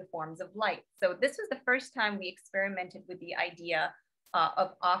feedback through the forms of light. So this was the first time we experimented with the idea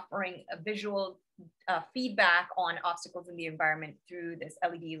of offering a visual feedback on obstacles in the environment through this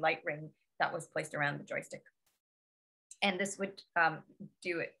LED light ring that was placed around the joystick. And this would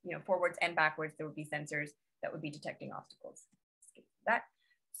do it, forwards and backwards. There would be sensors that would be detecting obstacles. Skip that.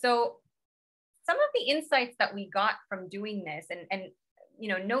 So some of the insights that we got from doing this, and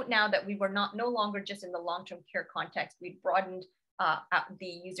note now that we were no longer just in the long-term care context. We'd broadened the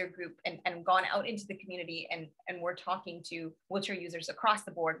user group and gone out into the community, and we're talking to wheelchair users across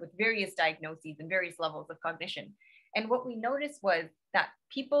the board with various diagnoses and various levels of cognition. And what we noticed was that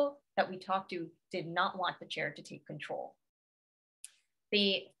people that we talked to did not want the chair to take control.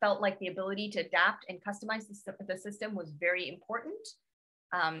 They felt like the ability to adapt and customize the system was very important.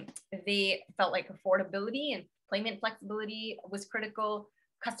 They felt like affordability and payment flexibility was critical.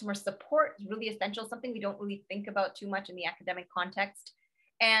 Customer support is really essential, something we don't really think about too much in the academic context.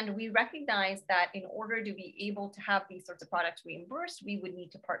 And we recognize that in order to be able to have these sorts of products reimbursed, we would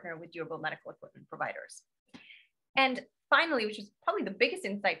need to partner with durable medical equipment providers. And finally, which is probably the biggest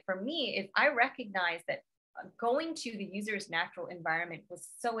insight for me, is I recognize that going to the user's natural environment was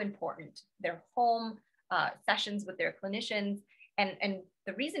so important. Their home, sessions with their clinicians. And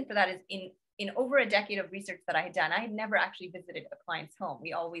the reason for that is in over a decade of research that I had done, I had never actually visited a client's home.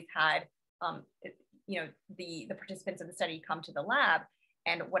 We always had, the participants of the study come to the lab.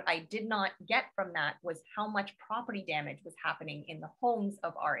 And what I did not get from that was how much property damage was happening in the homes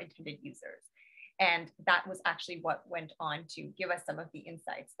of our intended users. And that was actually what went on to give us some of the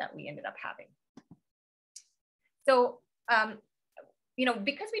insights that we ended up having. So,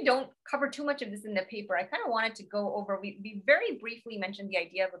 because we don't cover too much of this in the paper, I kind of wanted to go over, we very briefly mentioned the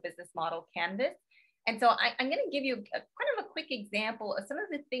idea of a business model canvas. And so I'm going to give you kind of a quick example of some of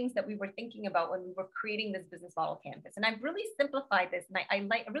the things that we were thinking about when we were creating this business model canvas. And I've really simplified this. And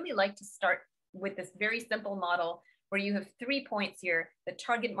I really like to start with this very simple model where you have 3 points here: the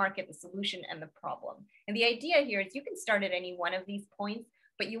target market, the solution, and the problem. And the idea here is you can start at any one of these points,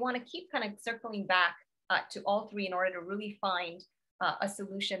 but you want to keep kind of circling back to all three in order to really find a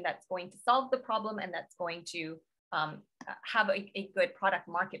solution that's going to solve the problem and that's going to have a good product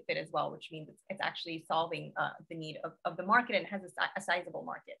market fit as well, which means it's actually solving the need of the market and has a sizable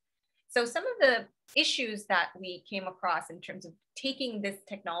market. So some of the issues that we came across in terms of taking this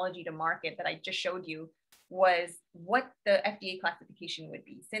technology to market that I just showed you was what the FDA classification would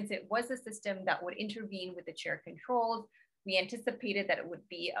be. Since it was a system that would intervene with the chair controls, we anticipated that it would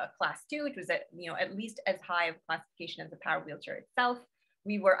be a class 2, which was at least as high of classification as the power wheelchair itself.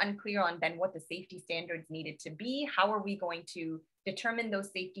 We were unclear on then what the safety standards needed to be. How are we going to determine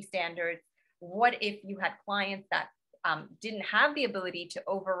those safety standards? What if you had clients that didn't have the ability to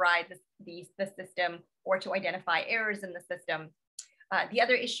override the system or to identify errors in the system? The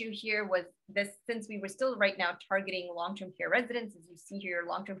other issue here was this: since we were still right now targeting long-term care residents, as you see here,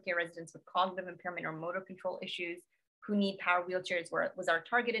 long-term care residents with cognitive impairment or motor control issues who need power wheelchairs was our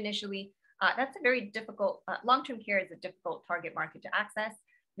target initially. That's a very difficult, long-term care is a difficult target market to access.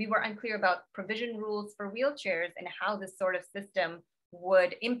 We were unclear about provision rules for wheelchairs and how this sort of system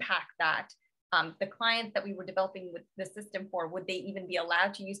would impact that. The clients that we were developing with the system for, would they even be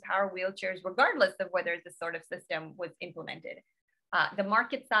allowed to use power wheelchairs regardless of whether this sort of system was implemented? The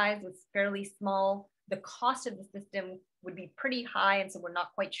market size was fairly small. The cost of the system would be pretty high, and so we're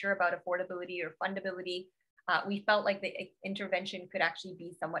not quite sure about affordability or fundability. We felt like the intervention could actually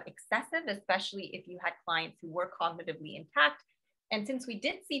be somewhat excessive, especially if you had clients who were cognitively intact. And since we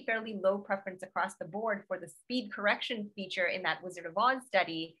did see fairly low preference across the board for the speed correction feature in that Wizard of Oz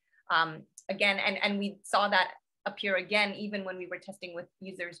study, again, and we saw that appear again, even when we were testing with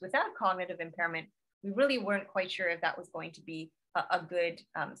users without cognitive impairment, we really weren't quite sure if that was going to be a good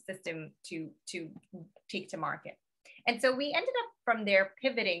system to take to market. And so we ended up from there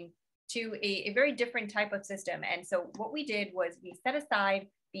pivoting to a very different type of system. And so what we did was we set aside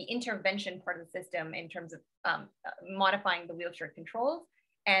the intervention part of the system in terms of modifying the wheelchair controls,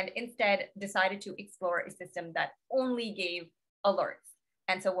 and instead decided to explore a system that only gave alerts.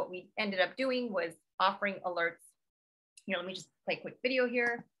 And so what we ended up doing was offering alerts. Let me just play a quick video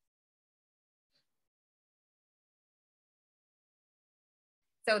here.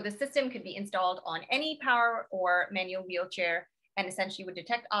 So the system could be installed on any power or manual wheelchair, and essentially would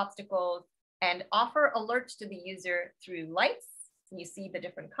detect obstacles and offer alerts to the user through lights. You see the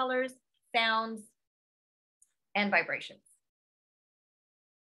different colors, sounds, and vibrations.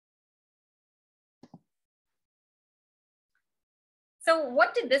 So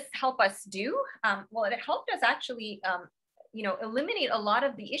what did this help us do? Well, it helped us actually eliminate a lot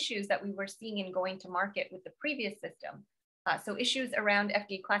of the issues that we were seeing in going to market with the previous system. So issues around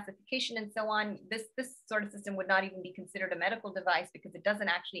FDA classification and so on, this sort of system would not even be considered a medical device because it doesn't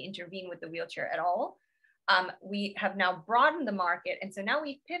actually intervene with the wheelchair at all. We have now broadened the market. And so now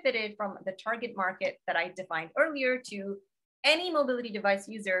we've pivoted from the target market that I defined earlier to any mobility device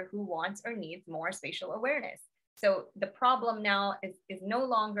user who wants or needs more spatial awareness. So the problem now is no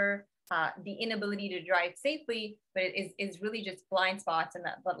longer the inability to drive safely, but it is really just blind spots and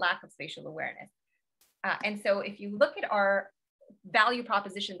the lack of spatial awareness. And so if you look at our value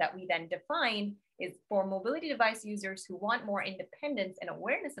proposition that we then define is for mobility device users who want more independence and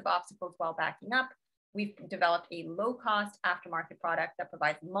awareness of obstacles while backing up, we've developed a low-cost aftermarket product that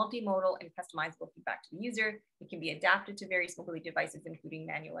provides multimodal and customizable feedback to the user. It can be adapted to various mobility devices, including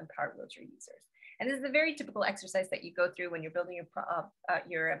manual and powered wheelchair users. And this is a very typical exercise that you go through when you're building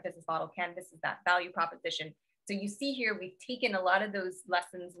your business model canvas, is that value proposition. So you see here, we've taken a lot of those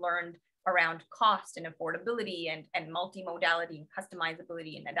lessons learned around cost and affordability and multimodality and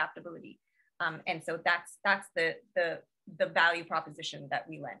customizability and adaptability. And so that's the value proposition that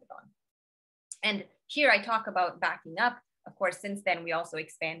we landed on. And here I talk about backing up. Of course, since then, we also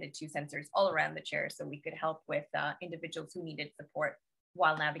expanded to sensors all around the chair so we could help with individuals who needed support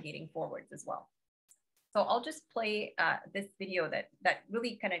while navigating forwards as well. So I'll just play this video that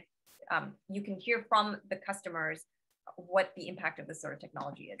really kind of, you can hear from the customers what the impact of this sort of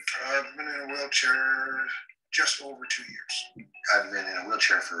technology is. I've been in a wheelchair just over 2 years. I've been in a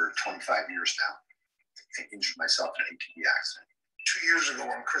wheelchair for 25 years now. I injured myself in an ATV accident. 2 years ago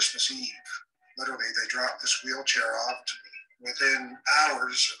on Christmas Eve, literally they dropped this wheelchair off to me. Within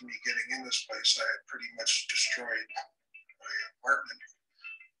hours of me getting in this place, I had pretty much destroyed my apartment.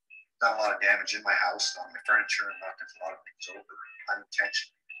 Done a lot of damage in my house, on my furniture, and knocked a lot of things over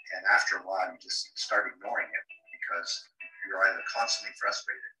unintentionally. And after a while, you just start ignoring it because you're either constantly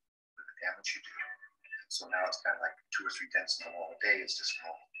frustrated with the damage you do. And so now it's kind of like 2 or 3 dents in the wall a day is just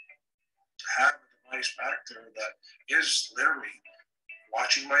normal. To have a device back there that is literally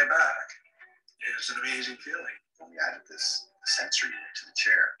watching my back is an amazing feeling. When we added this sensory unit to the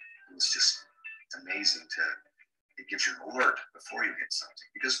chair, it was just amazing it gives you an alert before you hit something,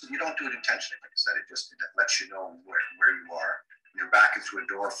 because you don't do it intentionally. Like I said, it lets you know where you are. When you're back into a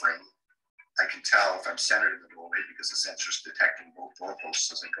door frame, I can tell if I'm centered in the doorway because the sensor's detecting both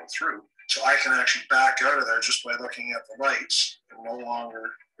doorposts as I go through. So I can actually back out of there just by looking at the lights and no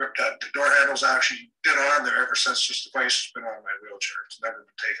longer grip that. The door handle's actually been on there ever since this device has been on my wheelchair. It's never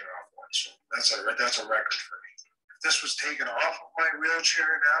been taken off once. So that's a record for me. If this was taken off of my wheelchair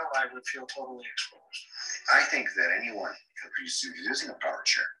now, I would feel totally exposed. I think that anyone who's using a power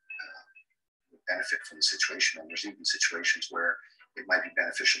chair would benefit from the situation. And there's even situations where it might be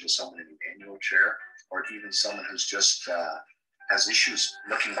beneficial to someone in a manual chair, or even someone who's just has issues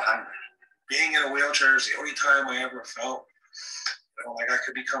looking behind them. Being in a wheelchair is the only time I ever felt, like I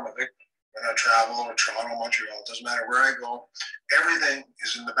could become a victim. When I travel or Toronto, Montreal, it doesn't matter where I go, everything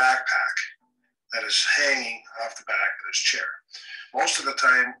is in the backpack that is hanging off the back of this chair. Most of the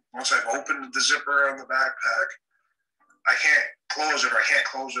time, once I've opened the zipper on the backpack, I can't close it, or I can't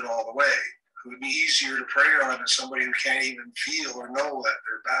close it all the way. It would be easier to prey on than somebody who can't even feel or know that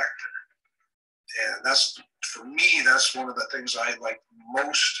they're back there. And that's, for me, that's one of the things I like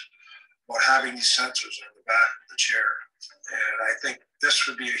most about having these sensors on the back of the chair. And I think this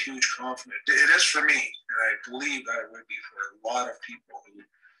would be a huge compliment. It is for me, and I believe that it would be for a lot of people who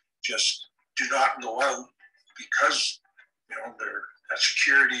just do not go out because, they're a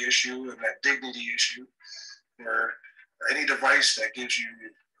security issue and that dignity issue, where any device that gives you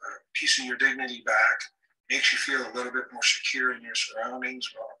a piece of your dignity back makes you feel a little bit more secure in your surroundings.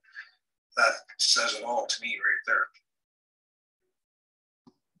 Well, that says it all to me right there.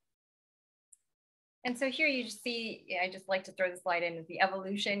 And so here you just see, I just like to throw the slide in, is the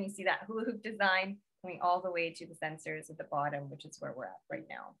evolution. You see that hula hoop design going all the way to the sensors at the bottom, which is where we're at right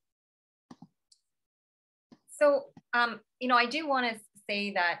now. So, I do want to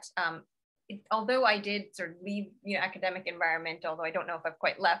say that although I did sort of leave, academic environment, although I don't know if I've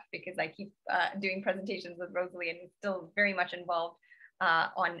quite left because I keep doing presentations with Rosalie and still very much involved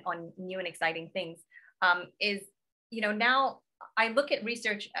on new and exciting things, now I look at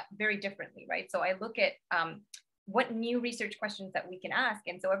research very differently, right? So I look at what new research questions that we can ask.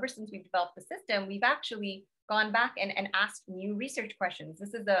 And so ever since we've developed the system, we've actually gone back and asked new research questions.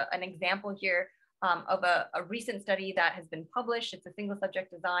 This is an example here of a recent study that has been published. It's a single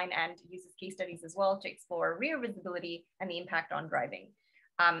subject design and uses case studies as well to explore rear visibility and the impact on driving.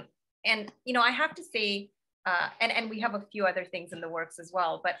 I have to say, and we have a few other things in the works as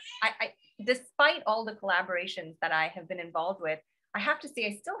well, but I despite all the collaborations that I have been involved with, I have to say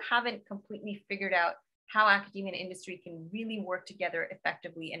I still haven't completely figured out how academia and industry can really work together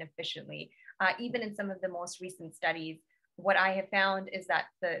effectively and efficiently. Even in some of the most recent studies, what I have found is that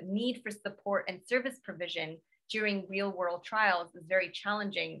the need for support and service provision during real world trials is very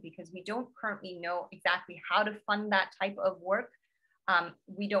challenging because we don't currently know exactly how to fund that type of work.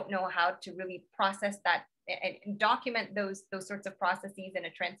 We don't know how to really process that and document those sorts of processes in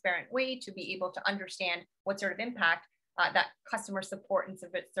a transparent way to be able to understand what sort of impact that customer support and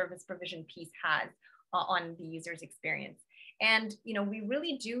service provision piece has on the user's experience. And we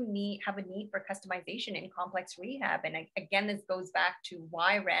really do have a need for customization in complex rehab. And again, this goes back to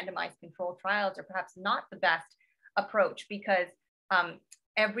why randomized controlled trials are perhaps not the best approach, because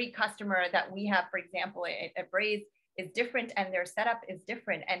every customer that we have, for example, at Braze is different and their setup is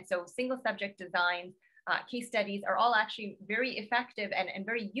different. And so single subject designs, case studies are all actually very effective and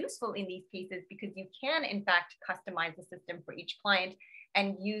very useful in these cases, because you can in fact customize the system for each client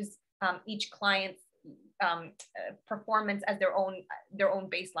and use each client's performance as their own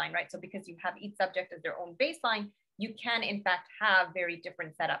baseline, right? So because you have each subject as their own baseline, you can in fact have very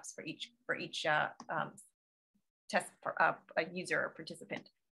different setups for each test user or participant.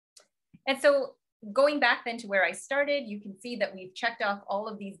 And so going back then to where I started, you can see that we've checked off all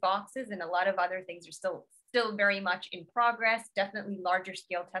of these boxes, and a lot of other things are still very much in progress. Definitely larger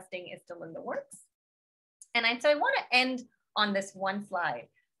scale testing is still in the works. And so I want to end on this one slide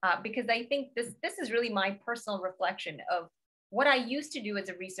because I think this is really my personal reflection of what I used to do as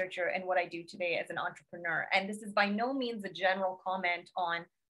a researcher and what I do today as an entrepreneur. And this is by no means a general comment on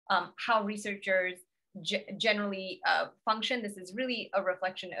how researchers generally function. This is really a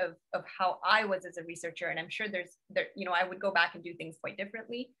reflection of how I was as a researcher, and I'm sure I would go back and do things quite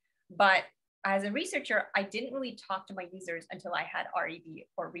differently. But as a researcher, I didn't really talk to my users until I had REB,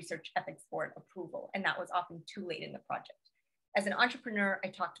 or Research Ethics Board approval, and that was often too late in the project. As an entrepreneur, I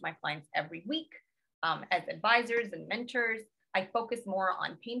talk to my clients every week. As advisors and mentors, I focus more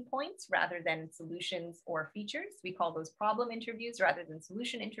on pain points rather than solutions or features. We call those problem interviews rather than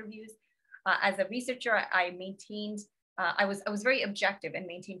solution interviews. As a researcher, I was very objective and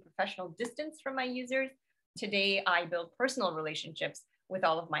maintained professional distance from my users. Today, I build personal relationships with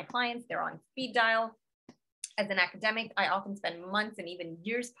all of my clients. They're on speed dial. As an academic, I often spend months and even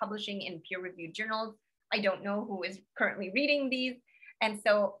years publishing in peer-reviewed journals. I don't know who is currently reading these. And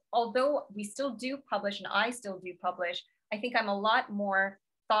so although we still do publish, and I still do publish, I think I'm a lot more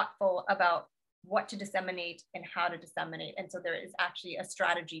thoughtful about what to disseminate and how to disseminate. And so there is actually a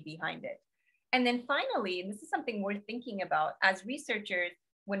strategy behind it. And then finally, and this is something we're thinking about as researchers,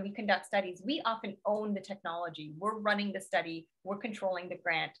 when we conduct studies, we often own the technology. We're running the study, we're controlling the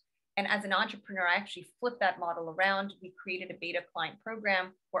grant. And as an entrepreneur, I actually flipped that model around. We created a beta client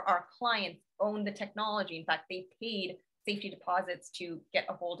program where our clients own the technology. In fact, they paid safety deposits to get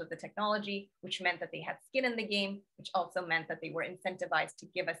a hold of the technology, which meant that they had skin in the game, which also meant that they were incentivized to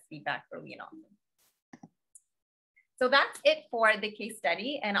give us feedback early and often. So that's it for the case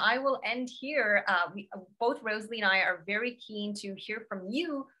study. And I will end here. Both Rosalie and I are very keen to hear from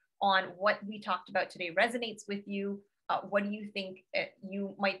you on what we talked about today resonates with you. What do you think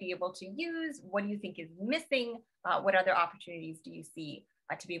you might be able to use? What do you think is missing? What other opportunities do you see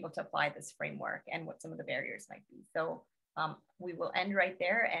to be able to apply this framework, and what some of the barriers might be? So we will end right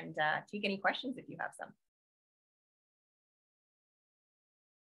there and take any questions if you have some.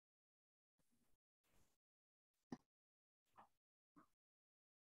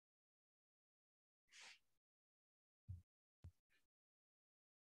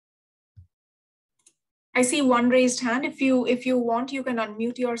 I see one raised hand. If you want, you can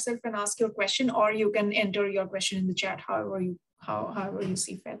unmute yourself and ask your question, or you can enter your question in the chat, however you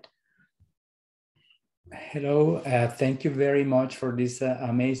see fit. Hello, thank you very much for this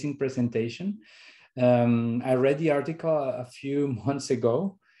amazing presentation. I read the article a few months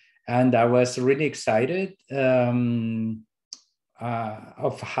ago, and I was really excited of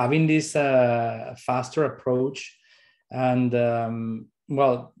having this faster approach, and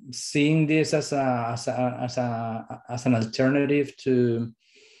well, seeing this as an alternative to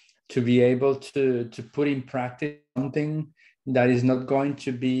be able to put in practice something that is not going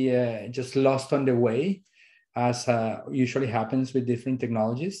to be just lost on the way, as usually happens with different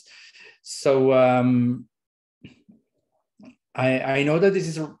technologies. So I know that this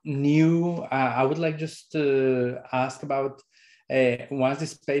is new. I would like just to ask about once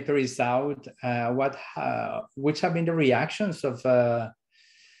this paper is out, which have been the reactions of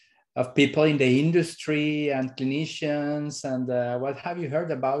people in the industry and clinicians, and what have you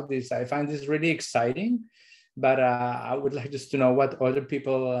heard about this? I find this really exciting, but I would like just to know what other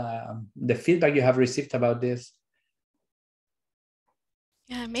people, the feedback you have received about this.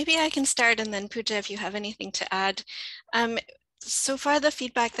 Yeah, maybe I can start, and then Pooja, if you have anything to add. So far, the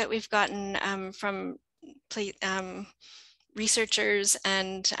feedback that we've gotten from researchers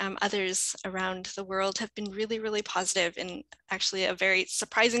and others around the world have been really, really positive in actually a very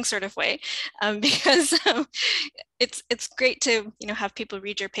surprising sort of way, because it's great to have people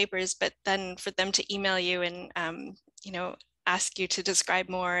read your papers, but then for them to email you and ask you to describe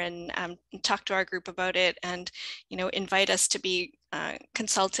more and talk to our group about it, and invite us to be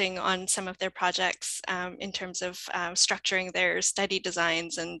consulting on some of their projects in terms of structuring their study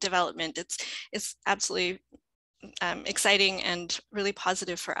designs and development. It's absolutely exciting and really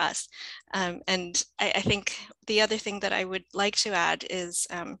positive for us. And I think the other thing that I would like to add is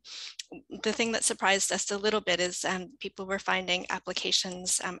the thing that surprised us a little bit is people were finding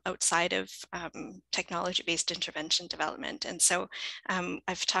applications outside of technology-based intervention development. And so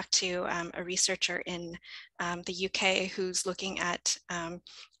I've talked to a researcher in the UK who's looking at,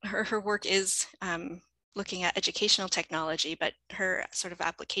 her work is looking at educational technology, but her sort of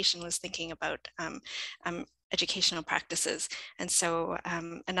application was thinking about educational practices. And so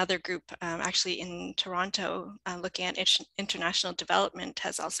another group actually in Toronto looking at international development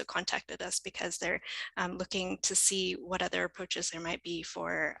has also contacted us because they're looking to see what other approaches there might be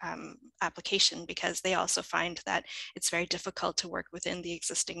for application, because they also find that it's very difficult to work within the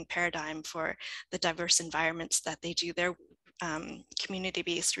existing paradigm for the diverse environments that they do their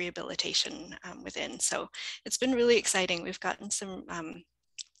community-based rehabilitation within. So it's been really exciting. We've gotten some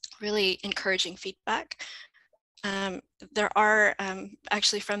really encouraging feedback. There are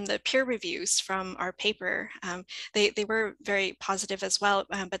actually, from the peer reviews from our paper, they were very positive as well,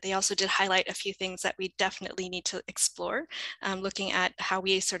 but they also did highlight a few things that we definitely need to explore, looking at how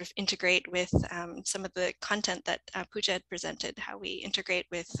we sort of integrate with some of the content that Pooja had presented, how we integrate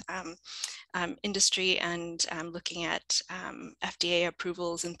with industry, and looking at FDA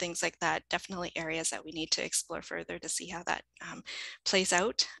approvals and things like that. Definitely areas that we need to explore further to see how that plays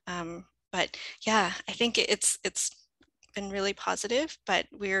out. But yeah, I think it's been really positive, but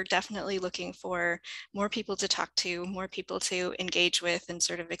we're definitely looking for more people to talk to, more people to engage with, and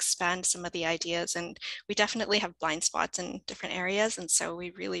sort of expand some of the ideas. And we definitely have blind spots in different areas. And so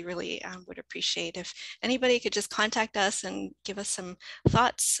we really, really would appreciate if anybody could just contact us and give us some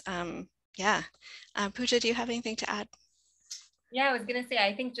thoughts. Yeah. Pooja, do you have anything to add? Yeah, I was going to say,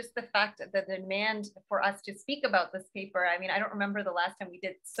 I think just the fact that the demand for us to speak about this paper, I mean, I don't remember the last time we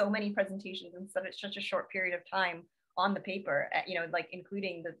did so many presentations in such a short period of time on the paper, like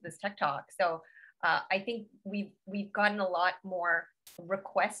including this tech talk. So I think we've gotten a lot more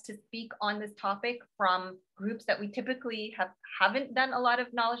requests to speak on this topic from groups that we typically haven't done a lot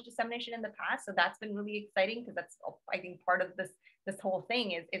of knowledge dissemination in the past. So that's been really exciting, because that's, I think, part of this whole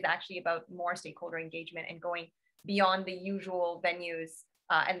thing is actually about more stakeholder engagement and going beyond the usual venues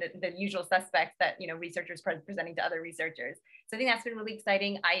and the usual suspects that researchers presenting to other researchers. So I think that's been really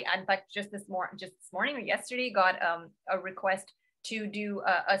exciting. I, in fact, just this morning or yesterday, got a request to do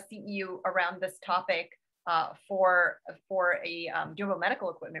a CEU around this topic for a durable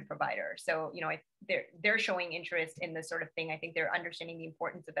medical equipment provider. So they're showing interest in this sort of thing. I think they're understanding the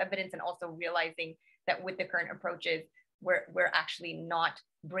importance of evidence, and also realizing that with the current approaches, we're actually not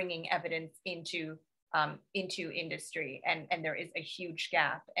bringing evidence into industry, and there is a huge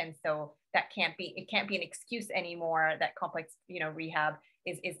gap. And so it can't be an excuse anymore that complex rehab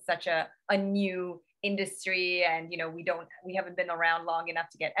is such a new industry, and we haven't been around long enough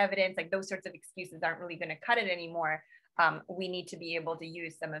to get evidence. Like, those sorts of excuses aren't really going to cut it anymore. We need to be able to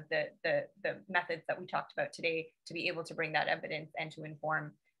use some of the methods that we talked about today to be able to bring that evidence and to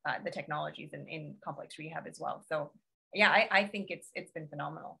inform the technologies in complex rehab as well. So yeah, I think it's been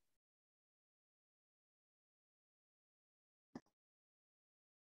phenomenal.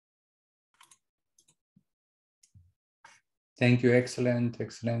 Thank you. Excellent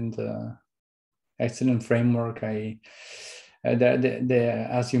framework. As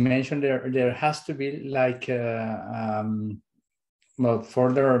you mentioned, there has to be like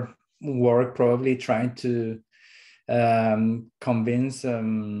further work, probably trying to convince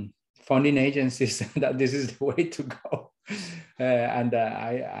funding agencies that this is the way to go. And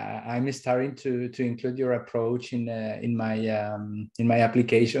I'm starting to include your approach in my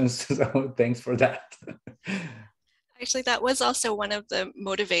applications. So thanks for that. Actually, that was also one of the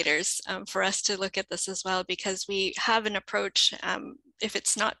motivators for us to look at this as well, because we have an approach, if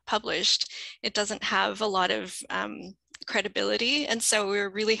it's not published, it doesn't have a lot of credibility. And so we were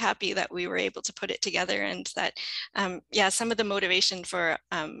really happy that we were able to put it together, and that, yeah, some of the motivation for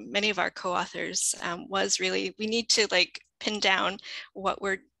many of our co-authors was really, we need to pin down what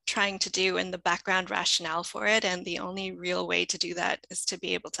we're trying to do and the background rationale for it. And the only real way to do that is to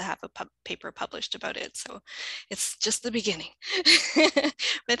be able to have a paper published about it. So it's just the beginning.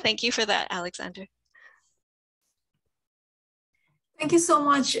 But thank you for that, Alexander. Thank you so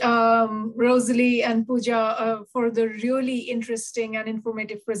much, Rosalie and Pooja, for the really interesting and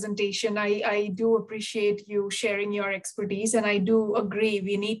informative presentation. I do appreciate you sharing your expertise, and I do agree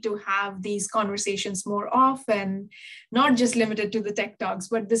we need to have these conversations more often, not just limited to the tech talks,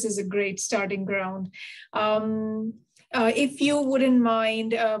 but this is a great starting ground. If you wouldn't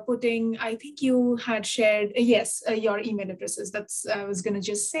mind putting, I think you had shared, yes, your email addresses. That's I was going to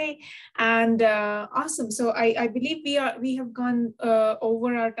just say. And awesome. So I believe we have gone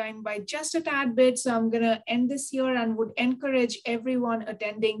over our time by just a tad bit. So I'm going to end this here and would encourage everyone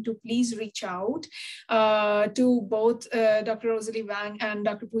attending to please reach out to both Dr. Rosalie Wang and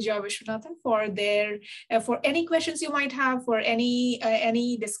Dr. Pooja Viswanathan for their for any questions you might have, for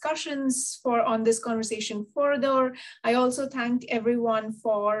any discussions on this conversation further. I also thank everyone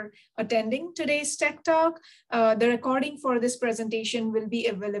for attending today's Tech Talk. The recording for this presentation will be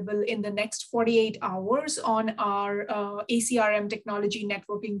available in the next 48 hours on our ACRM Technology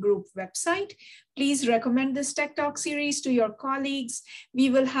Networking Group website. Please recommend this Tech Talk series to your colleagues.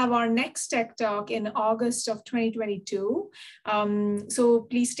 We will have our next Tech Talk in August of 2022. So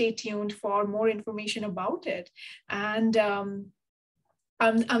please stay tuned for more information about it. And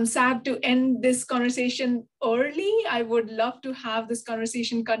I'm sad to end this conversation early. I would love to have this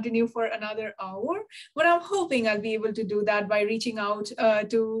conversation continue for another hour, but I'm hoping I'll be able to do that by reaching out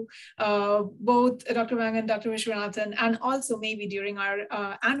to both Dr. Wang and Dr. Viswanathan, and also maybe during our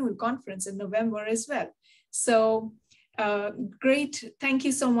annual conference in November as well. So great. Thank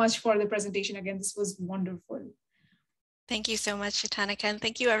you so much for the presentation. Again, this was wonderful. Thank you so much, Shatanika, and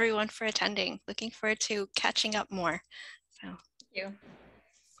thank you everyone for attending. Looking forward to catching up more. So. Thank you.